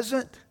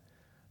pleasant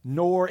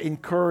nor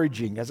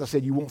encouraging. As I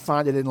said, you won't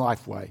find it in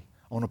Lifeway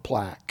on a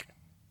plaque.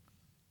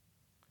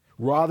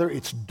 Rather,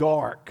 it's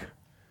dark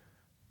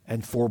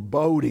and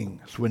foreboding,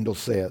 Swindle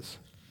says.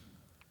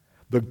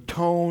 The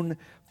tone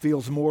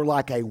feels more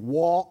like a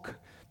walk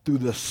through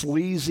the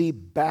sleazy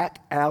back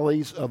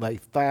alleys of a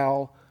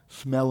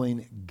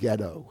foul-smelling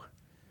ghetto,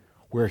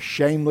 where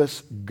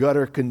shameless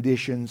gutter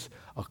conditions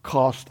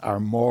accost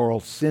our moral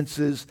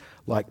senses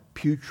like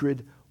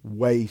putrid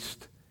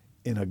waste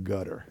in a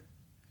gutter.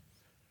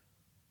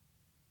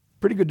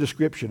 Pretty good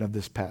description of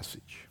this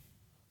passage.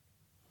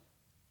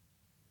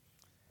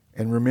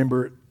 And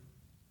remember,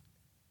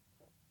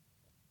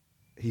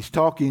 he's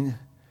talking,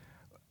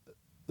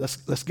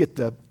 let's get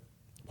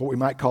what we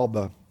might call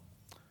the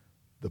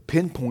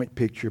pinpoint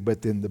picture,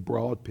 but then the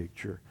broad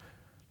picture.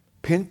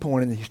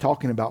 Pinpointing, he's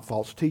talking about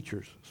false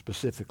teachers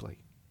specifically.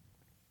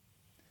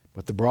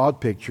 But the broad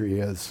picture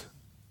is,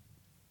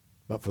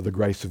 but for the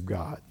grace of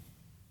God,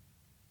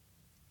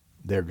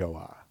 there go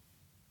I.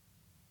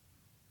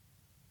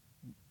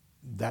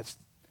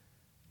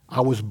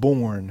 I was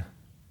born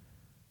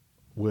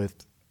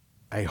with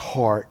a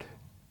heart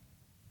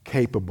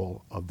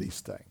capable of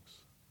these things.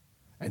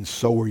 And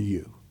so are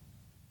you.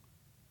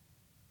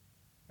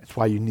 That's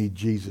why you need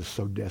Jesus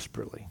so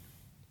desperately.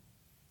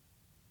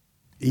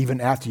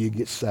 Even after you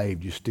get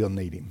saved, you still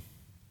need him.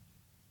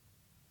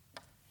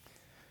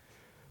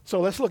 So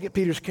let's look at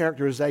Peter's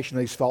characterization of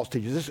these false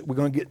teachers. We're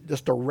going to get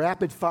just a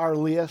rapid-fire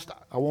list.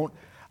 I won't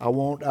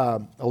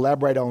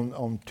elaborate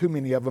on too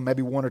many of them,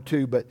 maybe one or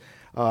two, but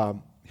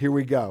here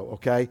we go,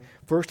 okay?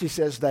 First he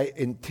says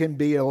in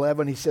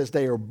 10b-11, he says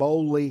they are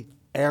boldly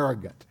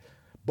arrogant.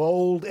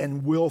 Bold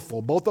and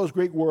willful. Both those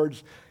Greek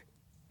words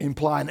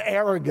imply an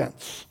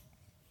arrogance,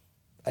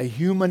 a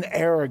human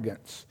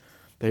arrogance.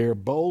 They are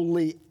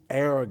boldly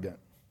arrogant.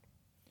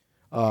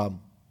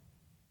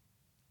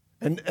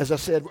 And as I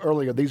said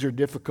earlier, these are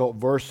difficult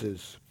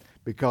verses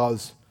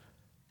because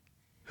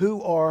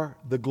who are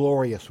the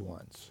glorious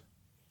ones?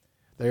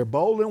 They are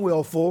bold and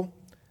willful.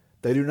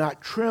 They do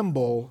not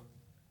tremble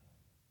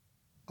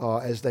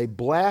as they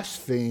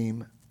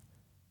blaspheme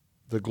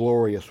the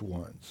glorious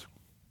ones.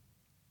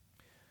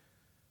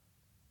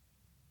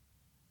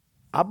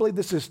 I believe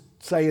this is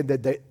saying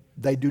that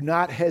they do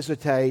not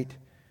hesitate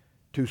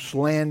to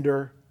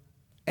slander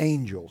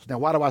angels. Now,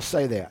 why do I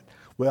say that?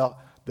 Well,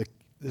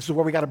 this is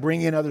where we got to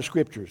bring in other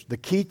scriptures. The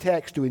key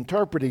text to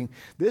interpreting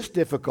this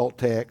difficult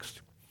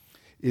text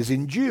is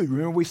in Jude.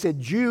 Remember we said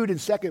Jude and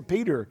 2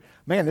 Peter.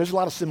 Man, there's a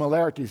lot of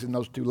similarities in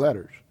those two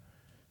letters.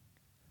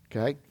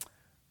 Okay?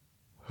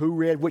 Who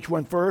read which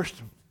one first?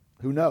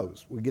 Who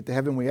knows? We get to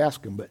heaven, we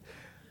ask them. But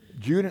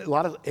Jude,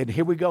 and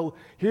here we go.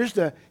 Here's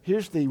the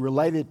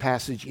related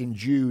passage in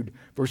Jude,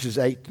 verses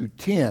 8 through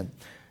 10.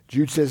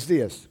 Jude says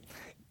this,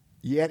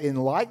 "Yet in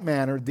like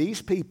manner,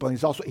 these people," and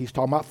he's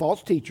talking about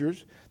false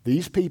teachers.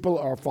 These people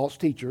are false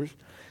teachers.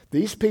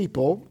 These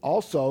people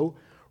also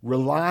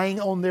relying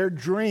on their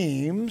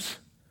dreams.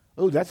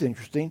 Oh, that's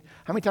interesting.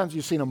 How many times have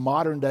you seen a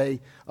modern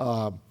day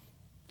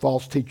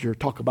false teacher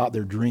talk about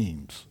their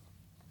dreams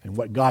and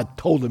what God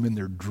told them in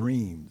their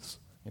dreams?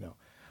 You know,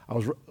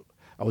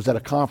 I was at a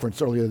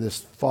conference earlier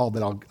this fall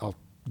that I'll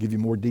give you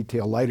more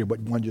detail later,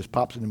 but one just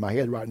pops into my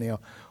head right now,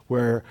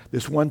 where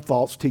this one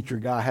false teacher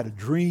guy had a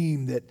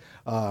dream that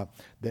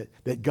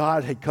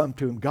God had come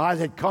to him. God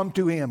had come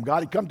to him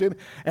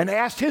and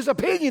asked his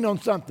opinion on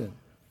something.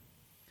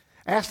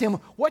 Asked him,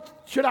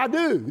 what should I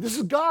do? This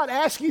is God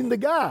asking the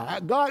guy,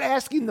 God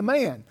asking the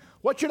man,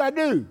 what should I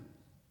do?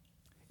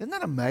 Isn't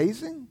that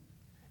amazing?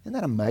 Isn't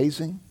that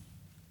amazing?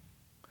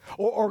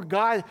 Or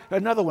God,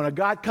 another one, a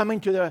God coming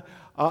to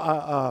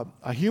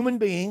a human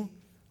being,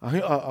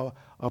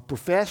 a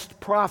professed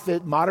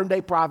prophet, modern day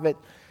prophet,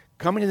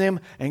 coming to them,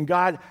 and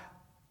God,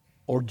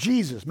 or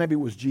Jesus, maybe it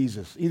was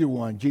Jesus, either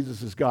one.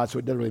 Jesus is God, so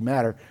it doesn't really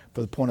matter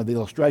for the point of the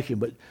illustration,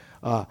 but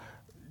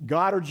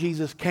God or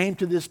Jesus came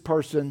to this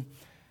person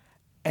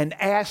and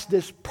asked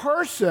this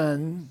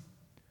person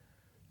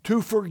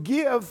to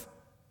forgive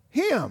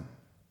him,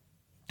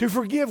 to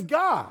forgive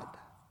God,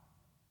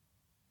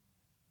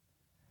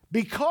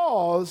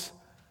 because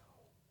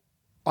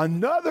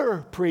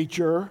another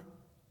preacher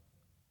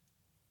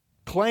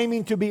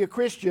claiming to be a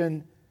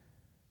Christian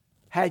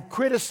had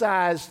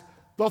criticized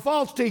the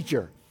false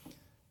teacher.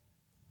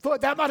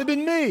 Thought that might have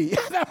been me.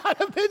 That might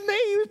have been me.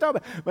 He was talking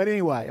about. But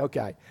anyway,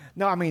 okay.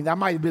 No, I mean, that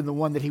might have been the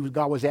one that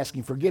God was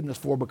asking forgiveness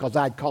for because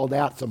I'd called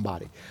out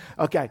somebody.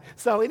 Okay,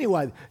 so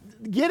anyway,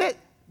 get it?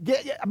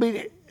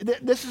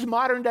 This is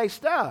modern day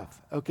stuff,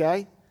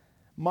 okay?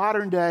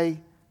 Modern day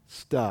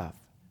stuff.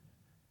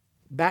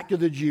 Back to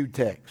the Jude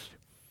text.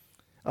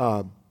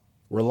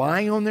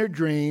 Relying on their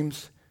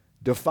dreams,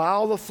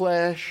 defile the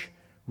flesh,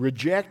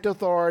 reject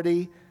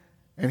authority,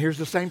 and here's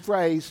the same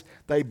phrase,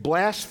 they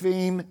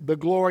blaspheme the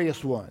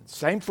glorious ones.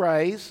 Same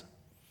phrase.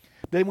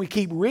 Then we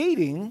keep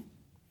reading,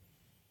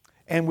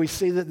 and we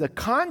see that the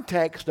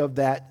context of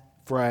that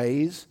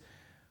phrase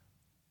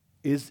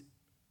is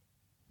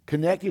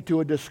connected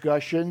to a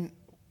discussion.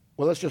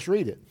 Well, let's just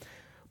read it.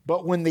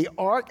 But when the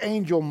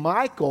archangel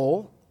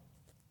Michael,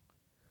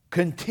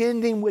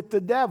 contending with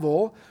the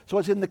devil, so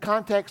it's in the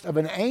context of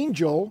an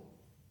angel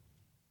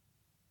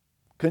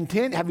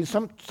having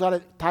some sort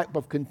of type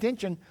of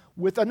contention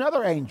with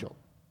another angel,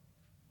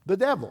 the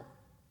devil.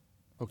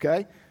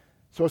 Okay?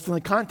 So it's in the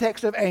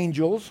context of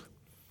angels.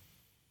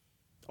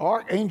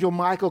 Archangel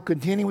Michael,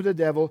 contending with the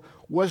devil,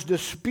 was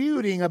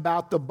disputing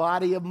about the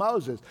body of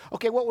Moses.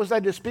 Okay, what was they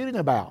disputing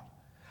about?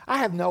 I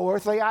have no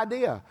earthly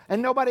idea,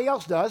 and nobody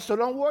else does, so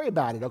don't worry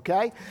about it,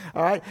 okay?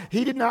 All right?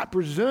 He did not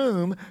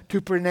presume to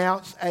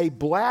pronounce a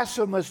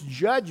blasphemous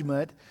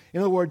judgment.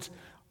 In other words,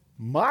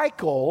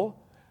 Michael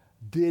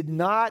did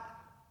not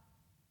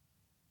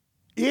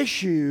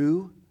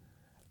issue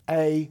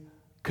a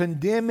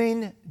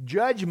condemning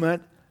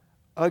judgment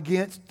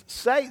against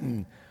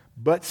Satan,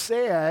 but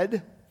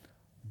said,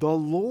 "The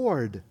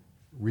Lord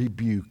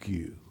rebuke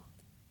you."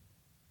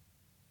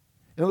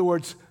 In other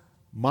words,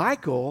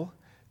 Michael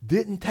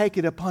didn't take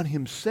it upon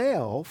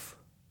himself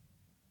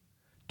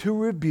to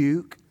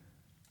rebuke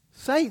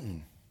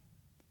Satan.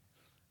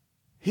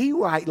 He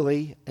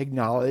rightly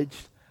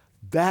acknowledged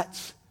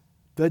that's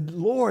the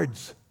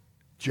Lord's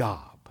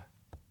job.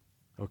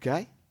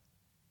 Okay?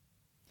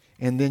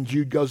 And then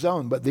Jude goes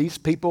on, but these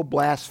people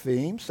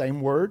blaspheme,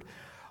 same word,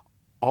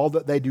 all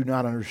that they do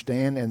not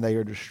understand, and they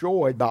are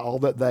destroyed by all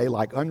that they,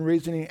 like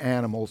unreasoning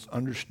animals,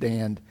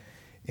 understand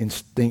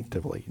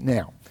instinctively.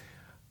 Now,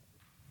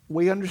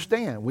 we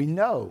understand, we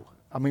know.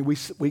 I mean,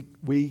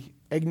 we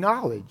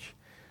acknowledge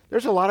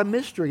there's a lot of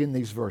mystery in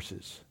these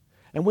verses.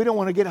 And we don't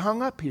want to get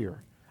hung up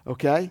here,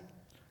 okay?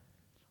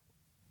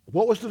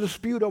 What was the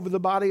dispute over the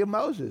body of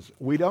Moses?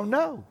 We don't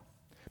know.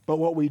 But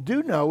what we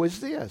do know is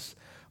this.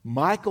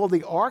 Michael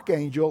the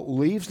archangel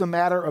leaves the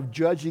matter of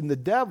judging the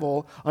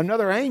devil,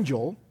 another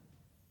angel,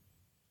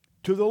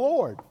 to the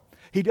Lord.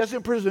 He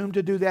doesn't presume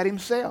to do that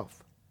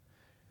himself.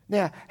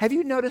 Now, have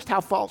you noticed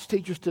how false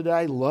teachers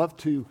today love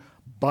to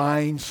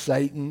bind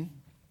Satan?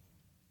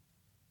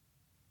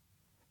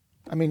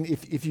 I mean,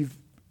 if you've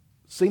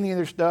seen any of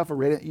their stuff or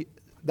read it,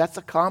 that's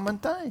a common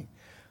thing.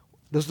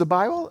 Does the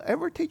Bible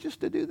ever teach us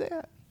to do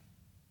that?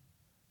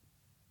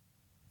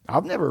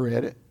 I've never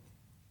read it.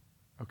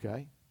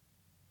 Okay?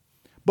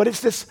 But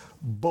it's this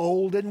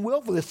bold and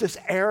willful, it's this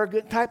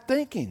arrogant type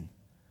thinking.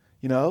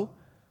 You know,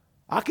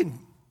 I can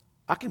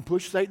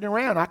push Satan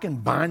around. I can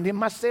bind him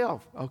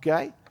myself.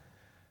 Okay?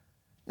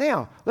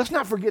 Now, let's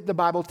not forget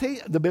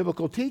the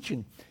biblical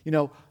teaching. You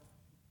know,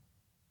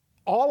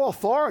 all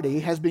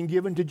authority has been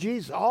given to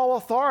Jesus. All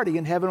authority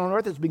in heaven and on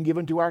earth has been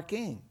given to our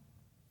King.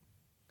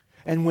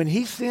 And when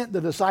he sent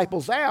the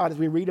disciples out, as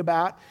we read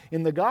about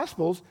in the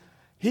Gospels,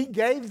 he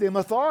gave them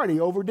authority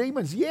over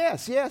demons.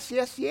 Yes, yes,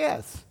 yes,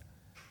 yes.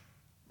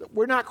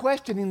 We're not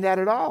questioning that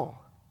at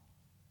all.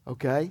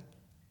 Okay?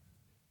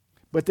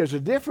 But there's a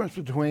difference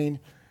between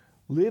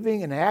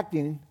living and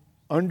acting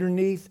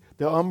underneath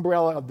the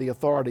umbrella of the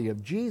authority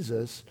of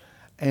Jesus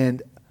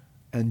and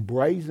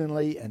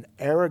brazenly and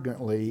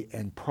arrogantly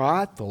and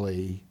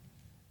pridefully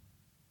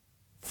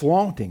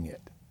flaunting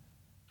it.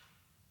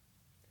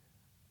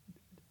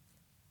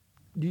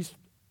 Do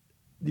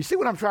you see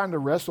what I'm trying to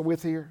wrestle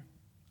with here?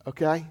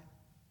 Okay?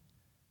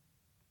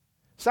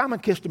 Simon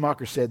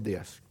Kistemacher said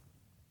this.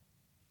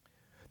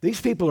 These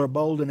people are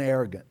bold and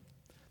arrogant.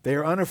 They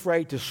are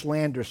unafraid to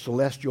slander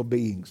celestial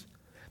beings.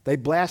 They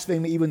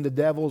blaspheme even the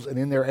devils, and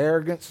in their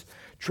arrogance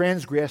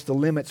transgress the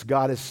limits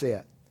God has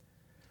set.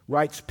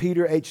 Writes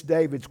Peter H.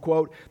 Davids,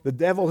 quote, "The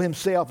devil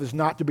himself is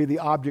not to be the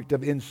object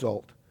of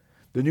insult.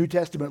 The New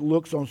Testament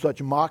looks on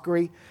such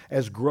mockery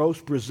as gross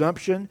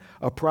presumption,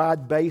 a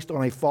pride based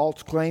on a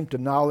false claim to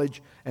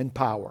knowledge and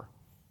power."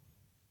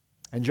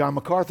 And John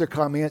MacArthur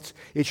comments,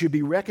 "It should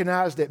be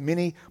recognized that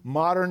many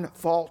modern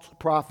false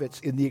prophets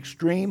in the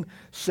extreme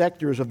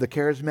sectors of the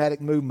charismatic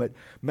movement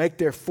make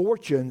their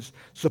fortunes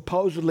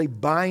supposedly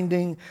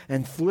binding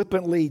and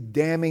flippantly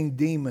damning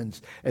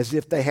demons as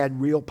if they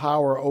had real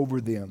power over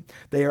them.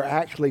 They are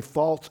actually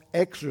false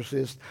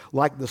exorcists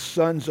like the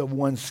sons of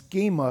one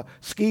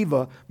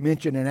Sceva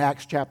mentioned in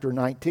Acts chapter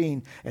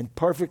 19 and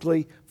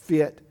perfectly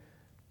fit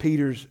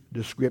Peter's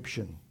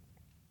description."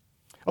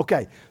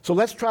 Okay, so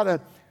let's try to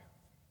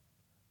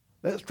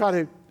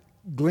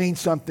glean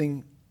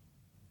something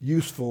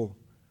useful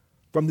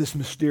from this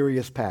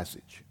mysterious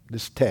passage,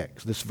 this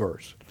text, this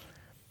verse.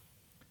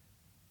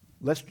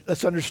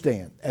 Let's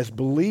understand, as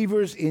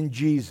believers in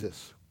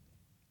Jesus,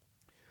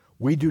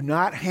 we do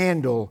not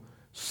handle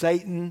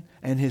Satan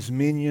and his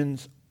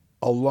minions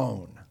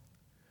alone.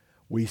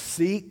 We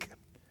seek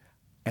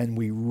and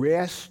we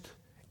rest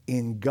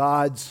in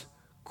God's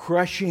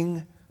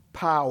crushing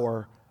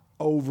power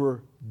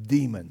over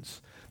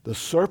demons. The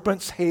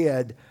serpent's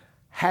head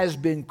has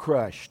been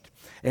crushed,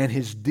 and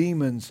his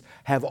demons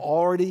have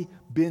already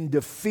been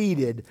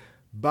defeated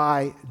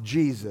by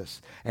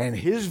Jesus. And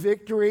his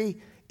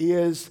victory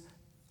is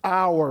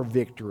our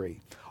victory.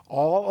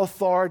 All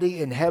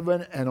authority in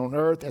heaven and on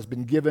earth has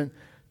been given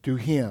to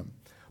him.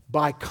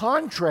 By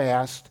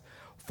contrast,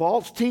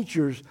 false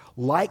teachers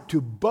like to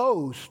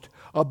boast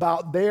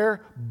about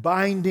their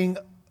binding,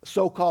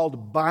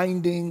 so-called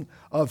binding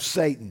of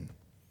Satan.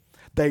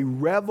 They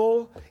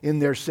revel in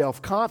their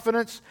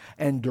self-confidence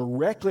and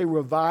directly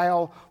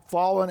revile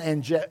fallen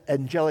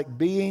angelic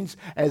beings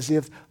as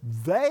if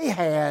they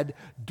had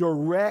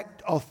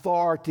direct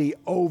authority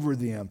over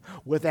them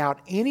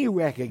without any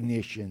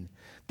recognition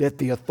that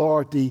the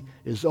authority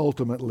is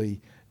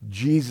ultimately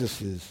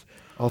Jesus'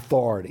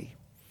 authority.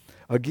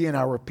 Again,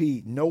 I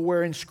repeat,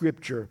 nowhere in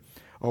Scripture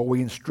are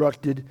we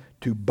instructed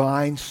to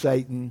bind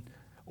Satan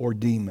or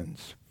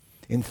demons.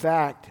 In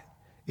fact,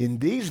 in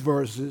these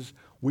verses,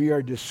 we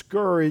are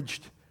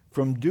discouraged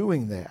from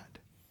doing that.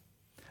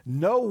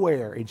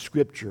 Nowhere in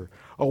Scripture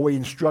are we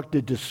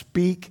instructed to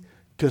speak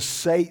to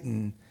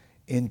Satan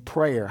in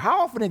prayer.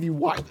 How often have you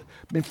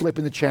been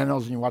flipping the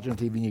channels and you're watching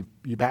TV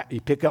and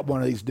you pick up one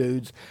of these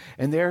dudes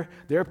and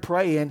they're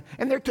praying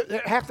and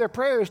half their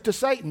prayer is to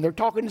Satan. They're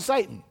talking to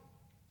Satan.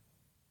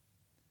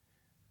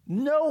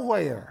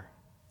 Nowhere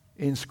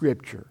in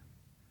Scripture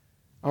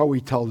are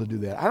we told to do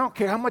that. I don't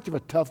care how much of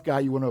a tough guy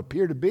you want to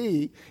appear to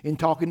be in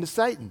talking to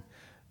Satan.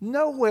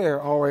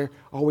 Nowhere are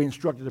we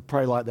instructed to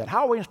pray like that.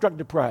 How are we instructed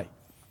to pray?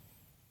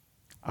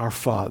 Our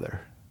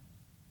Father,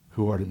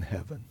 who art in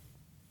heaven,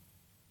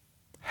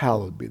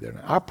 hallowed be thy name.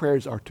 Our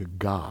prayers are to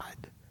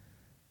God,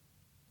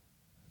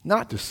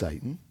 not to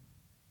Satan.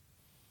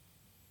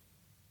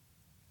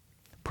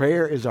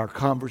 Prayer is our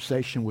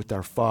conversation with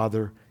our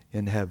Father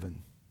in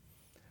heaven,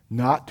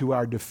 not to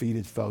our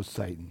defeated foe,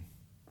 Satan.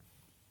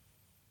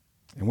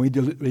 And we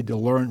need to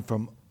learn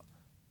from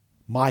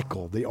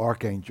Michael, the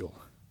archangel,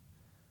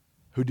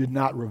 who did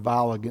not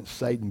revile against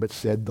Satan, but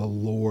said, "The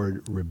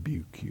Lord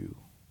rebuke you."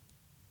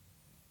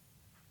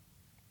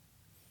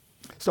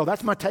 So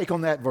that's my take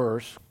on that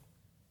verse.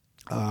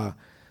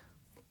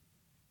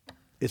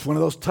 It's one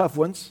of those tough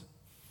ones.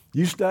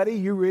 You study,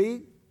 you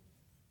read.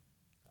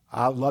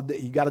 I'd love to.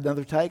 You got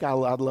another take? I'd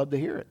love to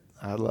hear it.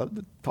 I'd love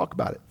to talk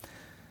about it.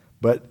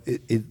 But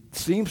it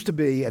seems to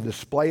be a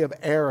display of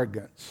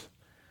arrogance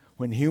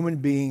when human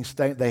beings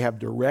think they have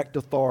direct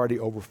authority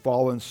over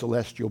fallen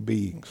celestial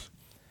beings.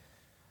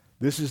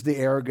 This is the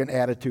arrogant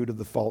attitude of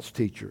the false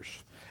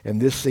teachers. And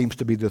this seems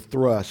to be the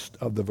thrust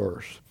of the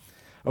verse.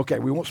 Okay,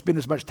 we won't spend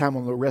as much time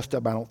on the rest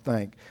of them, I don't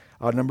think.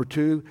 Number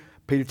 2,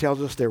 Peter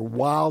tells us they're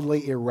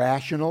wildly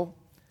irrational.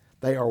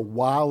 They are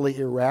wildly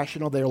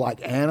irrational. They're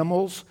like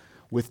animals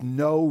with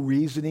no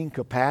reasoning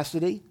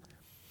capacity.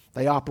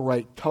 They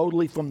operate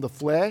totally from the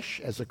flesh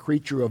as a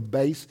creature of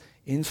base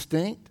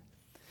instinct.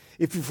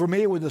 If you're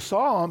familiar with the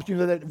Psalms, you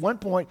know that at one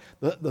point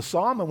the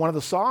psalmist, one of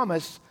the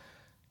psalmists,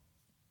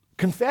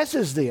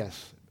 confesses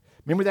this.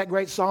 Remember that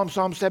great Psalm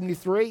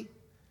 73?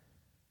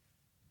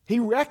 He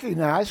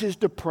recognized his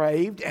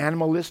depraved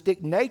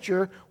animalistic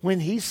nature when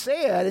he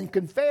said and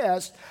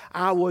confessed,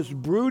 "I was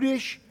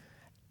brutish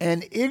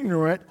and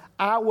ignorant.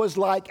 I was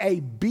like a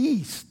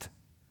beast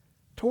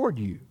toward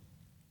you."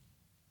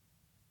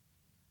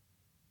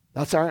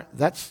 That's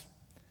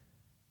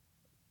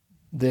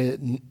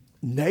the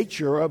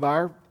nature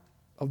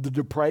of the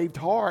depraved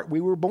heart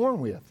we were born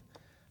with.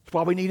 That's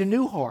why we need a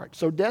new heart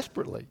so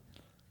desperately.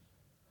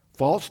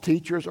 False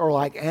teachers are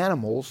like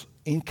animals,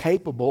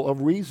 incapable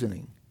of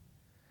reasoning.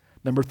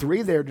 Number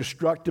 3, they're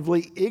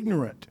destructively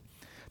ignorant.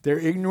 Their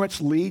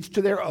ignorance leads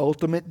to their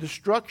ultimate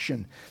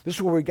destruction. This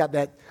is where we got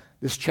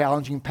this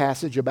challenging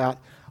passage about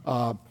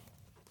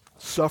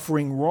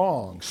suffering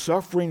wrong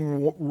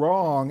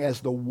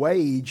as the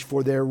wage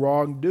for their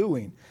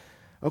wrongdoing.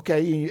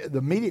 Okay, the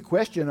immediate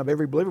question of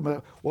every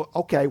believer, well,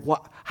 okay,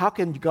 how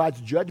can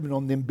God's judgment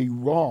on them be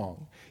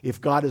wrong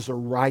if God is a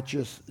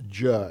righteous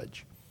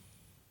judge?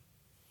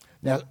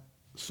 Now,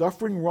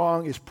 suffering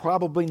wrong is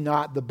probably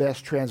not the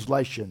best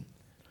translation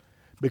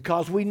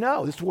because we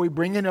know, this is where we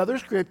bring in other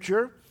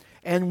scripture,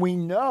 and we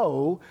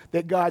know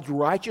that God's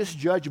righteous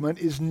judgment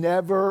is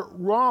never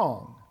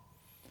wrong.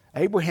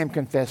 Abraham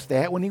confessed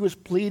that when he was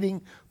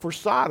pleading for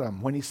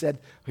Sodom, when he said,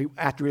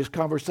 after his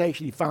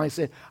conversation, he finally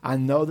said, "I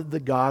know that the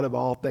God of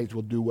all things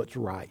will do what's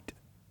right."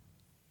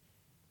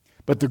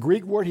 But the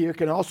Greek word here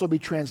can also be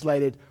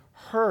translated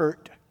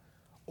hurt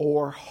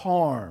or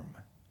harm.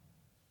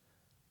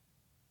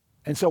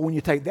 And so when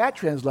you take that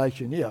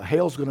translation,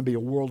 hell's going to be a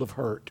world of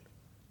hurt.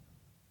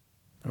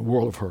 A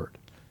world of hurt.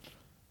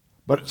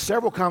 But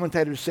several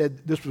commentators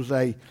said this was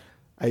a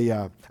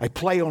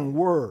play on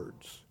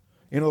words.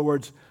 In other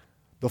words,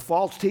 the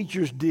false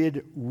teachers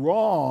did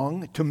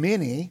wrong to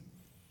many,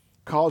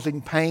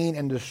 causing pain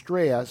and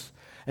distress,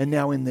 and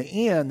now in the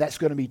end, that's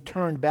going to be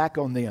turned back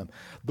on them.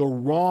 The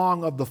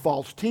wrong of the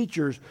false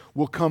teachers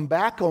will come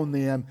back on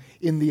them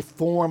in the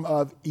form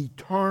of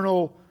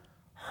eternal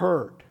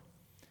hurt,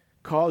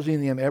 causing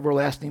them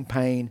everlasting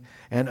pain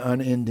and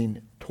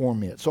unending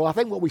torment. So I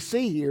think what we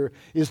see here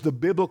is the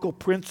biblical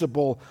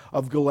principle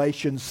of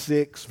Galatians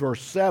 6,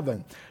 verse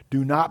 7.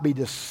 Do not be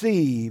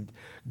deceived.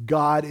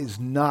 God is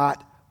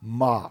not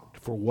mocked.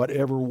 For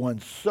whatever one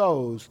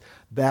sows,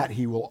 that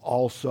he will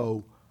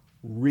also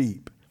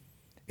reap.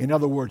 In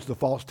other words, the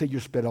false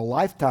teachers spent a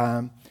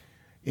lifetime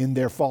in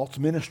their false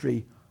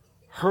ministry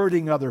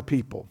hurting other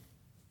people,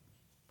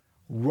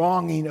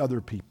 wronging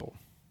other people,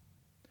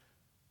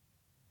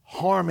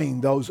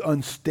 harming those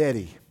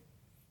unsteady,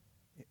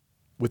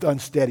 with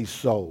unsteady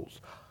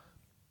souls,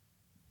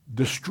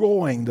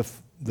 destroying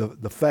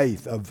the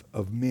faith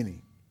of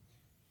many,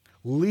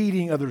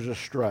 leading others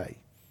astray.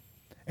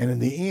 And in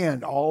the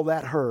end, all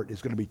that hurt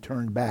is going to be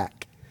turned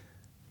back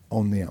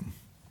on them.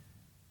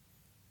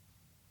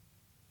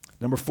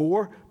 Number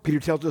 4, Peter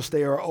tells us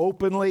they are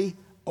openly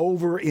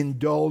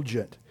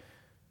overindulgent.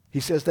 He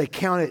says they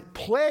count it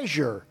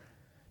pleasure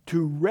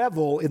to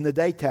revel in the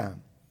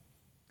daytime.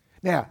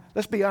 Now,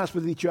 let's be honest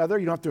with each other.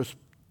 You don't have to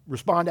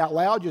respond out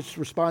loud, just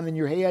respond in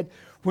your head.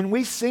 When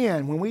we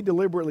sin, when we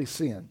deliberately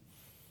sin,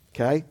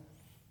 okay?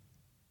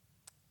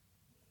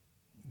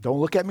 Don't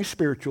look at me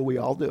spiritual, we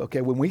all do.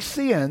 Okay, when we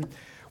sin,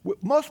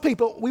 most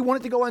people, we want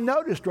it to go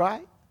unnoticed,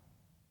 right?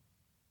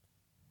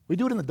 We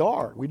do it in the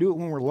dark. We do it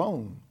when we're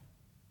alone.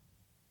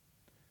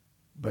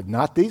 But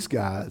not these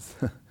guys.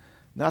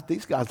 Not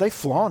these guys. They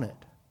flaunt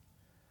it.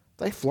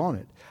 They flaunt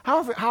it. How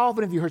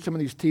often have you heard some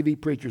of these TV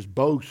preachers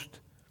boast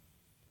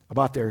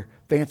about their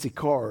fancy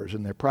cars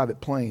and their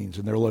private planes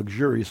and their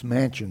luxurious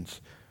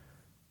mansions,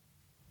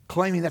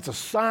 claiming that's a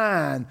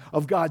sign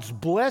of God's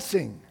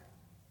blessing?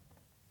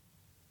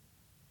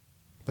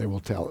 They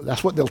will tell us.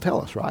 That's what they'll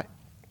tell us, right?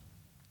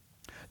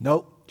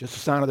 Nope, just a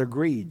sign of their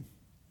greed.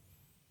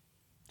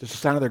 Just a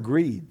sign of their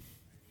greed.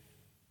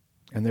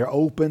 And their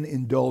open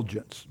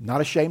indulgence.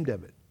 Not ashamed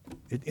of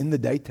it in the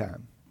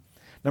daytime.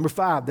 Number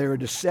 5, they are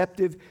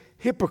deceptive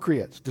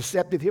hypocrites.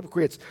 Deceptive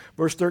hypocrites.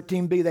 Verse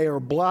 13b, they are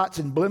blots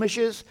and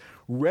blemishes,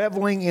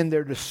 reveling in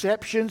their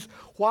deceptions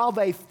while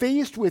they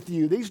feast with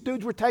you. These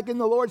dudes were taking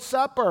the Lord's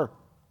Supper.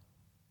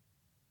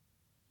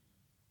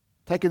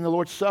 Taking the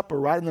Lord's Supper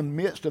right in the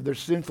midst of their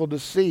sinful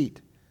deceit.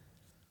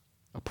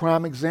 A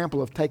prime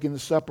example of taking the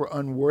supper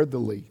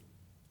unworthily.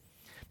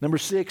 Number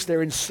 6,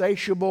 they're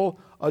insatiable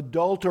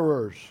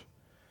adulterers.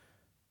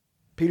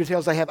 Peter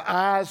tells they have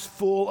eyes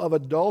full of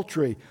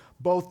adultery,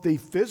 both the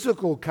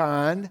physical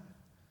kind,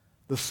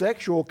 the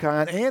sexual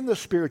kind, and the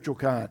spiritual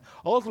kind.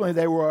 Ultimately,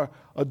 they were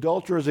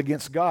adulterers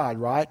against God,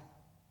 right?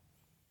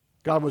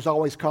 God was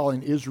always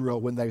calling Israel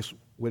when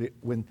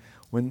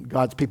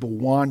God's people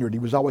wandered. He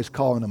was always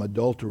calling them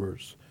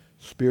adulterers,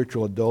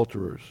 spiritual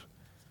adulterers.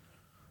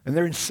 And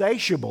they're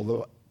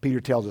insatiable, Peter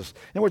tells us.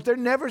 In other words, they're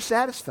never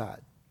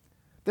satisfied.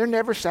 They're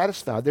never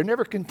satisfied. They're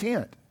never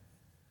content.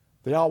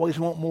 They always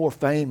want more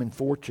fame and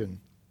fortune.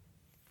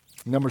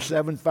 Number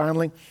 7,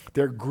 finally,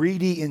 they're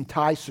greedy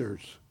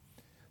enticers.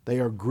 They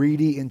are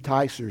greedy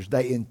enticers.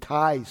 They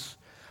entice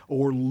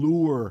or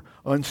lure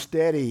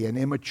unsteady and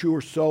immature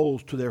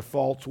souls to their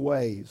false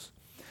ways.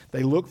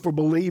 They look for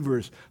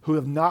believers who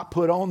have not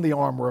put on the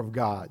armor of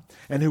God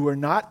and who are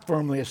not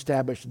firmly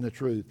established in the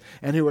truth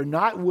and who are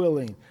not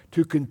willing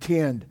to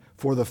contend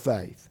for the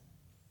faith.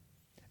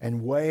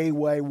 And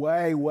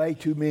way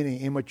too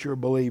many immature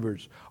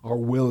believers are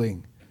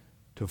willing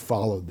to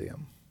follow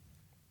them.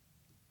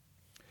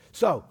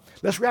 So,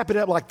 let's wrap it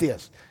up like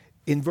this.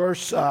 In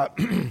verse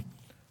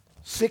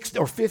 6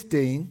 or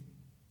 15,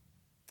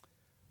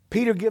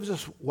 Peter gives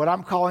us what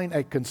I'm calling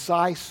a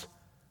concise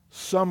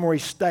summary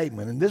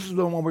statement. And this is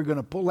the one we're going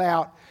to pull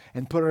out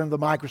and put it under the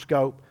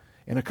microscope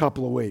in a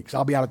couple of weeks.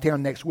 I'll be out of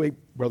town next week.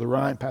 Pastor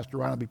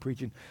Ryan will be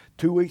preaching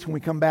 2 weeks when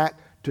we come back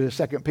to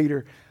 2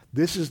 Peter.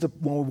 This is the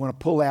one we want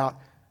to pull out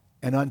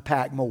and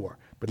unpack more.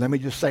 But let me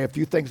just say a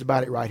few things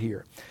about it right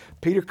here.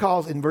 Peter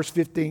calls in verse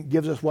 15,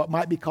 gives us what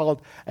might be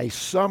called a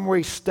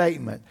summary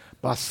statement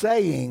by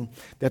saying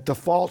that the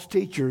false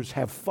teachers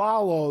have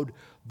followed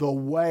the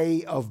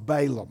way of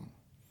Balaam.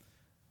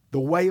 The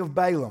way of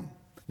Balaam.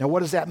 Now, what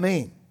does that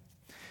mean?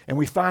 And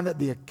we find that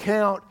the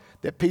account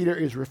that Peter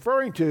is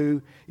referring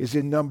to is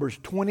in Numbers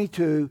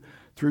 22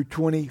 through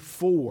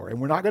 24. And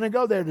we're not going to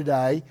go there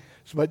today,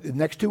 but the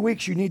next 2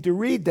 weeks you need to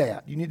read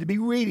that. You need to be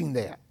reading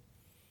that.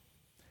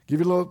 Give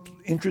you a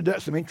little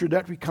some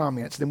introductory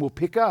comments, then we'll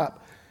pick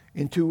up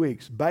in 2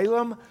 weeks.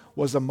 Balaam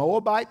was a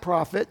Moabite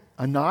prophet,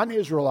 a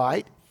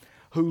non-Israelite,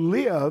 who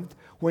lived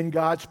when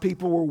God's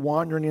people were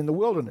wandering in the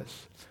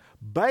wilderness.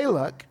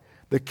 Balak,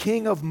 the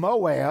king of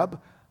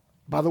Moab,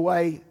 by the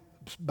way,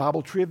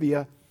 Bible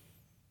trivia,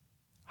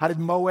 how did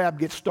Moab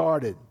get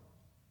started?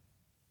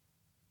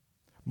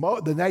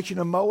 The nation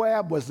of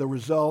Moab was the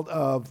result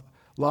of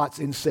Lot's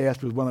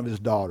incest with one of his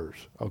daughters.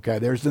 Okay,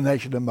 there's the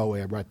nation of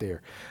Moab right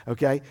there.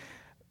 Okay,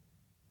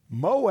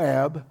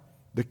 Moab,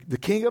 the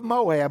king of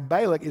Moab,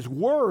 Balak, is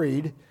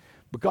worried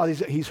because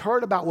he's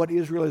heard about what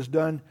Israel has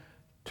done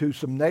to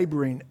some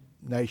neighboring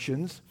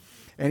nations,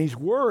 and he's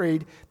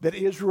worried that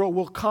Israel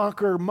will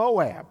conquer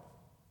Moab.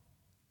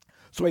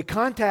 So he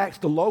contacts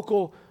the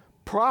local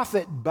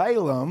prophet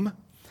Balaam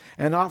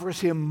and offers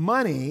him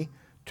money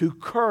to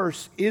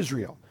curse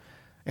Israel.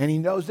 And he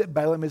knows that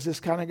Balaam is this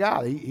kind of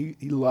guy.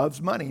 He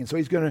loves money. And so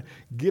he's going to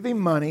give him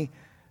money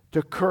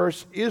to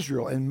curse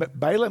Israel. And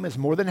Balaam is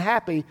more than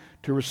happy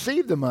to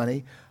receive the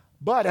money.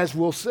 But as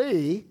we'll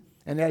see,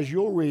 and as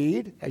you'll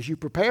read, as you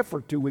prepare for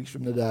 2 weeks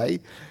from today,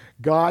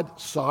 God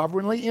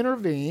sovereignly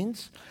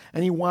intervenes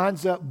and he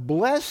winds up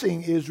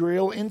blessing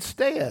Israel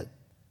instead.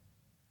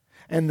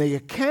 And the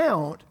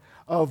account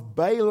of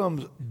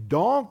Balaam's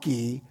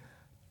donkey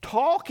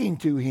talking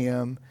to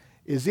him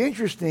is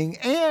interesting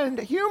and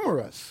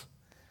humorous,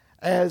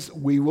 as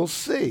we will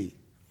see.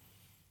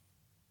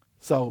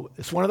 So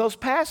it's one of those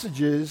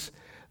passages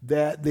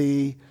that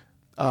the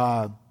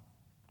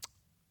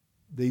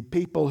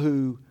people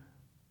who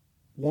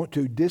want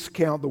to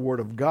discount the Word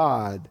of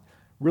God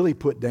really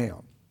put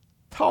down.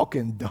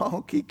 Talking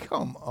donkey,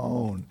 come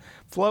on.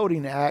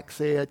 Floating axe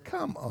head,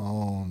 come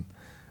on.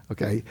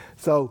 Okay,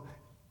 so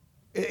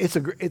it's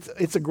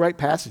a great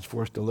passage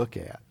for us to look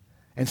at.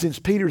 And since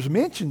Peter's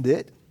mentioned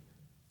it,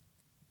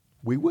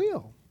 we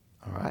will.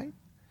 All right?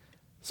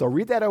 So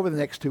read that over the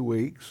next 2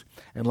 weeks.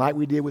 And like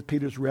we did with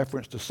Peter's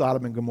reference to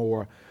Sodom and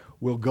Gomorrah,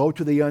 we'll go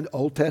to the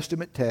Old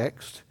Testament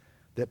text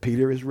that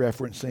Peter is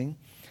referencing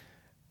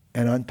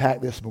and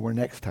unpack this more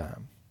next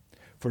time.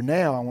 For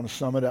now, I want to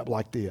sum it up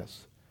like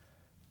this.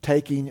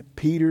 Taking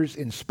Peter's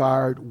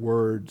inspired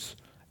words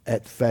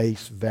at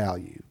face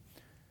value.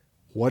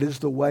 What is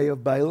the way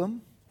of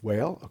Balaam?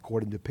 Well,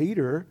 according to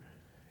Peter,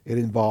 it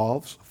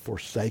involves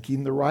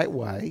forsaking the right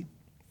way.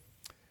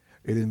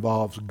 It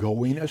involves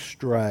going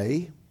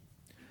astray.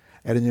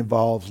 And it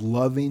involves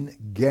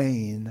loving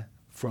gain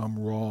from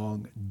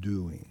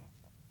wrongdoing.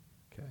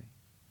 Okay?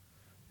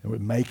 And we're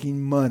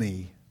making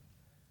money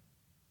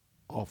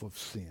off of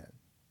sin.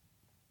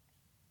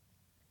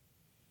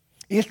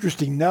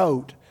 Interesting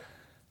note,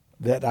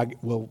 that I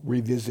will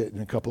revisit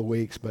in a couple of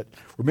weeks. But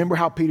remember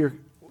how Peter,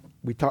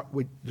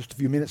 just a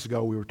few minutes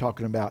ago, we were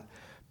talking about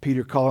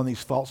Peter calling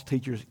these false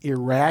teachers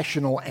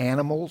irrational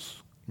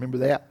animals. Remember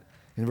that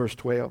in verse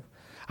 12?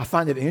 I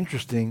find it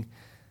interesting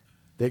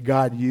that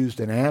God used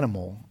an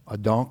animal, a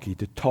donkey,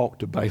 to talk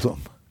to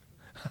Balaam.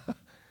 A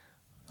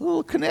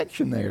little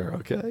connection there,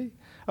 okay?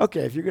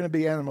 Okay, if you're going to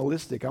be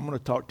animalistic, I'm going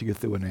to talk to you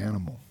through an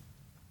animal.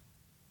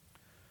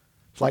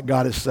 It's like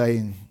God is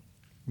saying,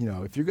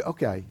 if you're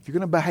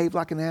going to behave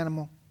like an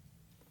animal,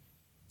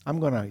 I'm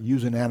going to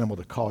use an animal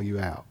to call you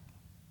out.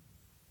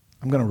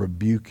 I'm going to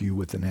rebuke you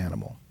with an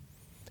animal.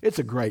 It's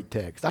a great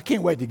text. I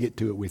can't wait to get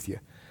to it with you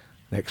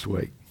next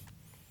week.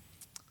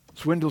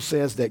 Swindoll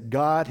says that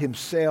God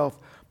himself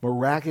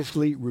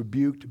miraculously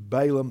rebuked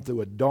Balaam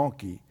through a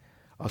donkey,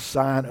 a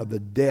sign of the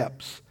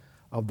depths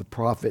of the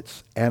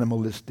prophet's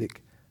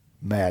animalistic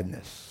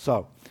madness.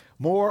 So,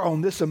 more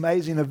on this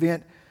amazing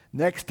event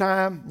next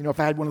time. If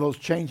I had one of those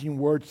changing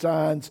word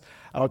signs,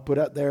 I would put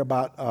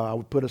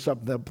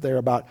something up there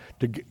about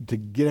to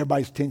get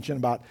everybody's attention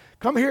about,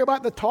 come hear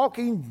about the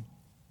talking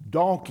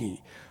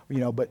donkey.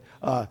 But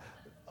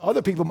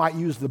other people might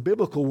use the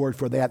biblical word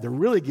for that to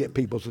really get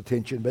people's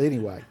attention. But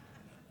anyway.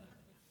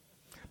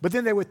 But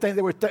then they would think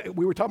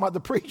we were talking about the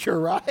preacher,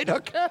 right?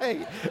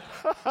 Okay.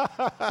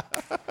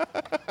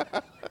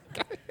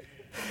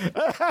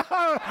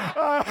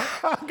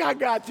 I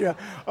got you.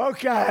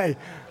 Okay.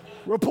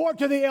 Report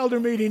to the elder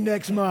meeting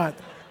next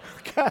month.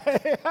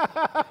 Okay.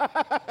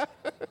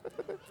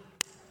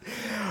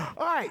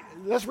 All right,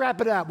 let's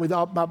wrap it up with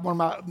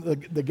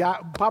the guy,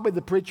 probably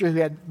the preacher who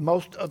had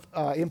most of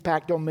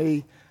impact on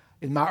me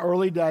in my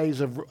early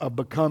days of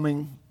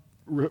becoming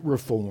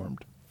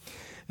reformed,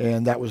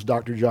 and that was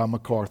Dr. John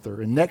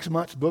MacArthur. And next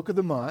month's book of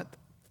the month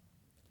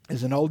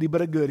is an oldie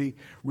but a goodie,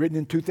 written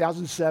in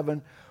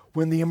 2007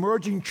 when the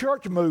emerging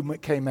church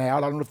movement came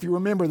out. I don't know if you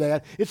remember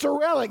that. It's a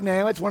relic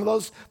now. It's one of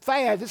those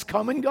fads. It's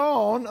come and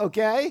gone,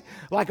 okay,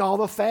 like all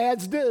the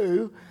fads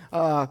do.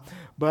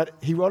 But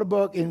he wrote a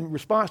book in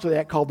response to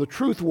that called The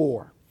Truth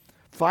War,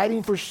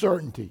 Fighting for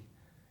Certainty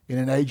in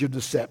an Age of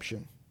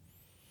Deception.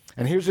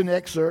 And here's an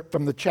excerpt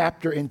from the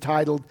chapter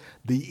entitled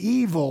The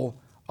Evil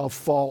of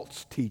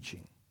False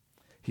Teaching.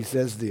 He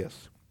says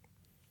this: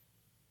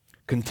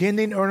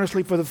 contending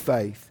earnestly for the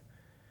faith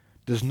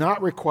does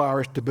not require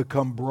us to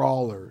become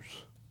brawlers.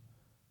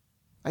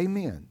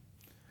 Amen.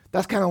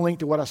 That's kind of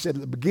linked to what I said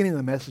at the beginning of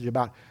the message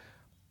about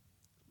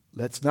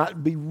let's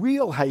not be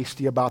real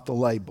hasty about the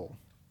label.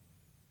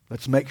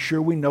 Let's make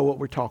sure we know what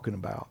we're talking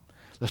about.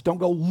 Let's don't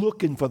go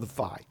looking for the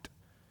fight.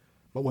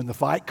 But when the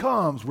fight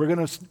comes, we're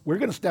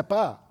gonna step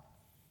up.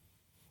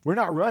 We're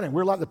not running.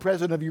 We're like the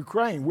president of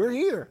Ukraine. We're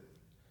here.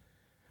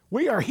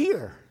 We are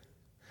here.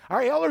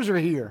 Our elders are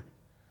here.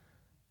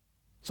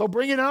 So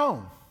bring it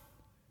on.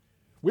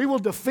 We will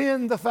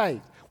defend the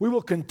faith. We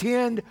will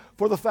contend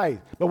for the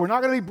faith. But we're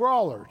not going to be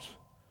brawlers.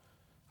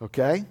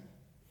 Okay?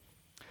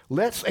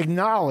 Let's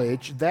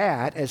acknowledge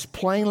that as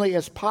plainly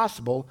as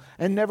possible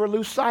and never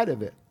lose sight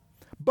of it.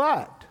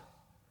 But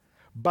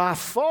by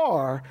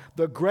far,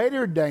 the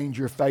greater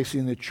danger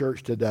facing the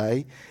church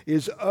today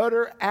is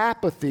utter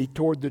apathy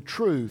toward the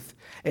truth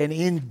and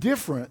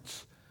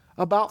indifference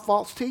about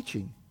false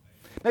teaching.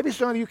 Maybe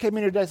some of you came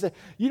in today and said,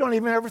 you don't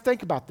even ever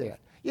think about that.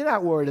 You're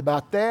not worried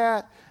about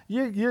that.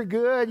 You're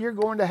good. You're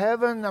going to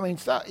heaven. I mean,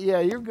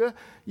 you're good.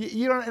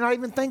 You're not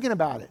even thinking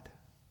about it.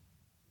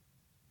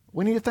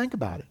 We need to think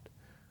about it.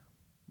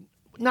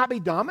 Not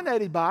be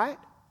dominated by it.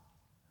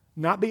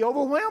 Not be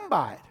overwhelmed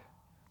by it.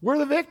 We're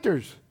the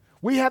victors.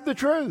 We have the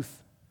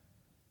truth.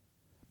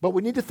 But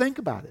we need to think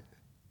about it.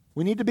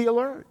 We need to be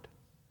alert.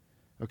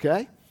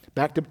 Okay?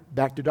 Back to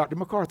Dr.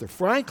 MacArthur.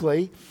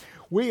 Frankly,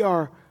 we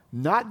are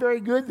not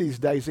very good these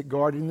days at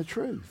guarding the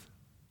truth.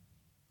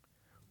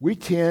 We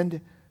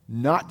tend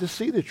not to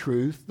see the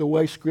truth the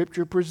way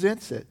Scripture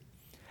presents it,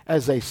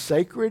 as a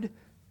sacred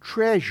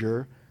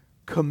treasure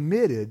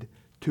committed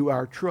to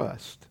our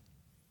trust.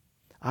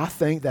 I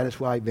think that is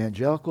why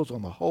evangelicals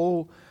on the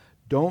whole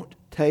don't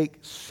take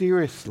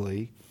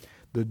seriously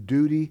the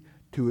duty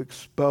to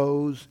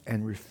expose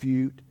and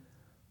refute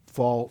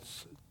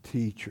false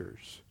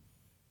teachers.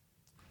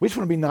 We just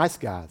want to be nice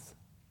guys.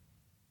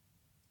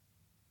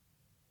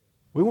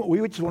 We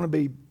just want to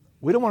be,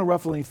 we don't want to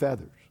ruffle any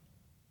feathers.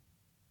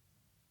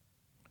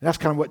 And that's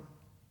kind of what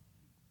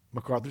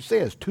MacArthur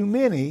says. Too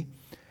many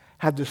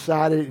have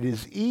decided it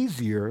is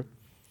easier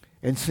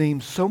and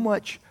seems so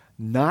much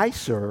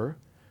nicer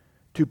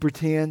to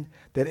pretend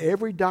that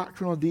every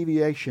doctrinal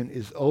deviation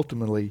is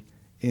ultimately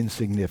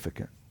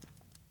insignificant.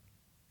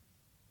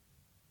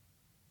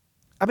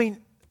 I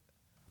mean,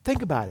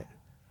 think about it.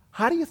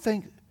 How do you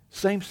think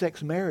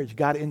same-sex marriage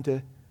got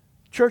into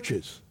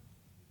churches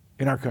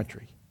in our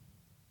country?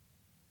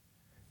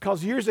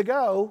 Because years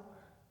ago,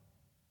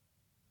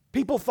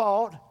 people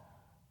thought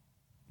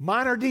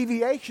minor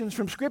deviations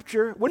from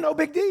Scripture were no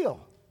big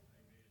deal.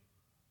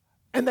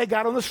 And they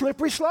got on the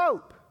slippery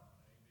slope.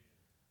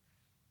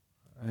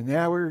 And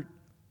now we're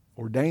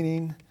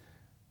ordaining,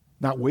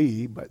 not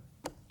we, but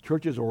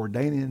churches are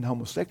ordaining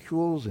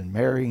homosexuals and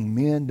marrying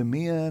men to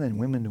men and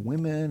women to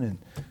women and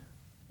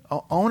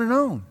on and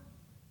on.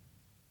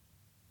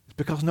 It's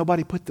because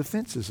nobody put the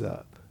fences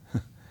up.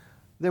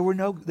 There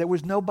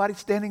was nobody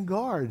standing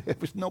guard. There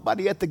was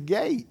nobody at the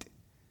gate.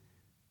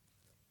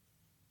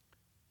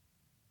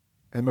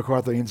 And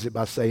MacArthur ends it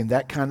by saying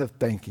that kind of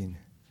thinking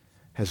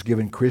has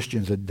given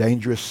Christians a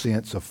dangerous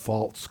sense of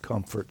false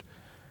comfort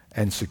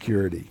and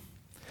security.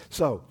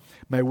 So,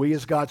 may we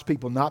as God's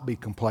people not be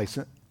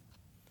complacent.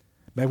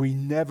 May we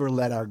never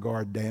let our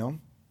guard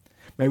down.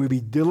 May we be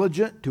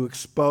diligent to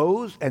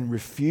expose and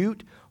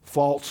refute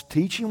false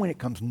teaching when it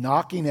comes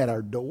knocking at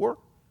our door.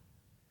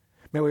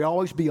 May we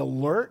always be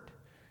alert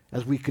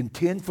as we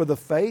contend for the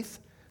faith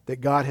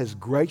that God has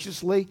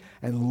graciously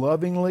and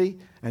lovingly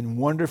and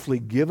wonderfully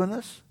given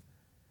us.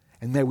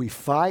 And may we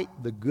fight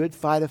the good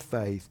fight of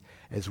faith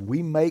as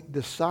we make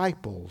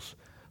disciples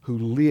who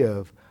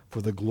live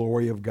for the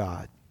glory of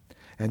God.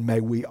 And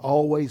may we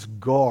always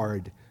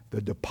guard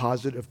the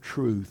deposit of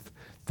truth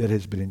that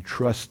has been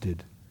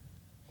entrusted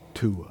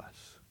to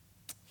us.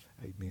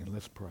 Amen.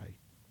 Let's pray.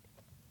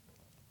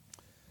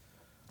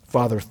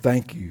 Father,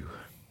 thank you.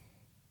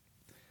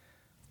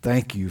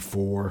 Thank you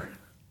for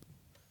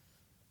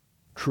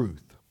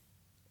truth.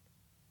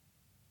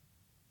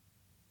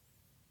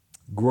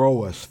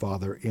 Grow us,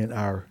 Father, in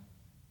our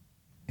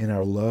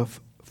love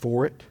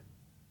for it.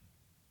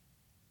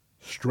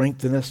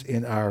 Strengthen us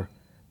in our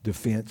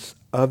defense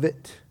of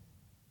it.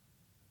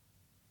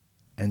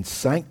 And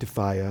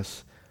sanctify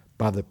us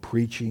by the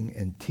preaching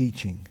and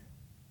teaching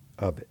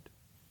of it.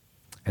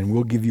 And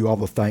we'll give you all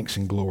the thanks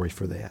and glory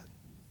for that.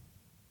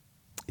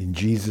 In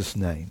Jesus'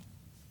 name,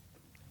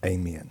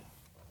 amen.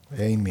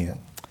 Amen.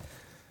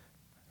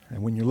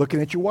 And when you're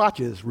looking at your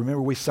watches,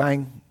 remember we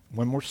sang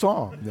one more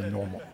song than normal.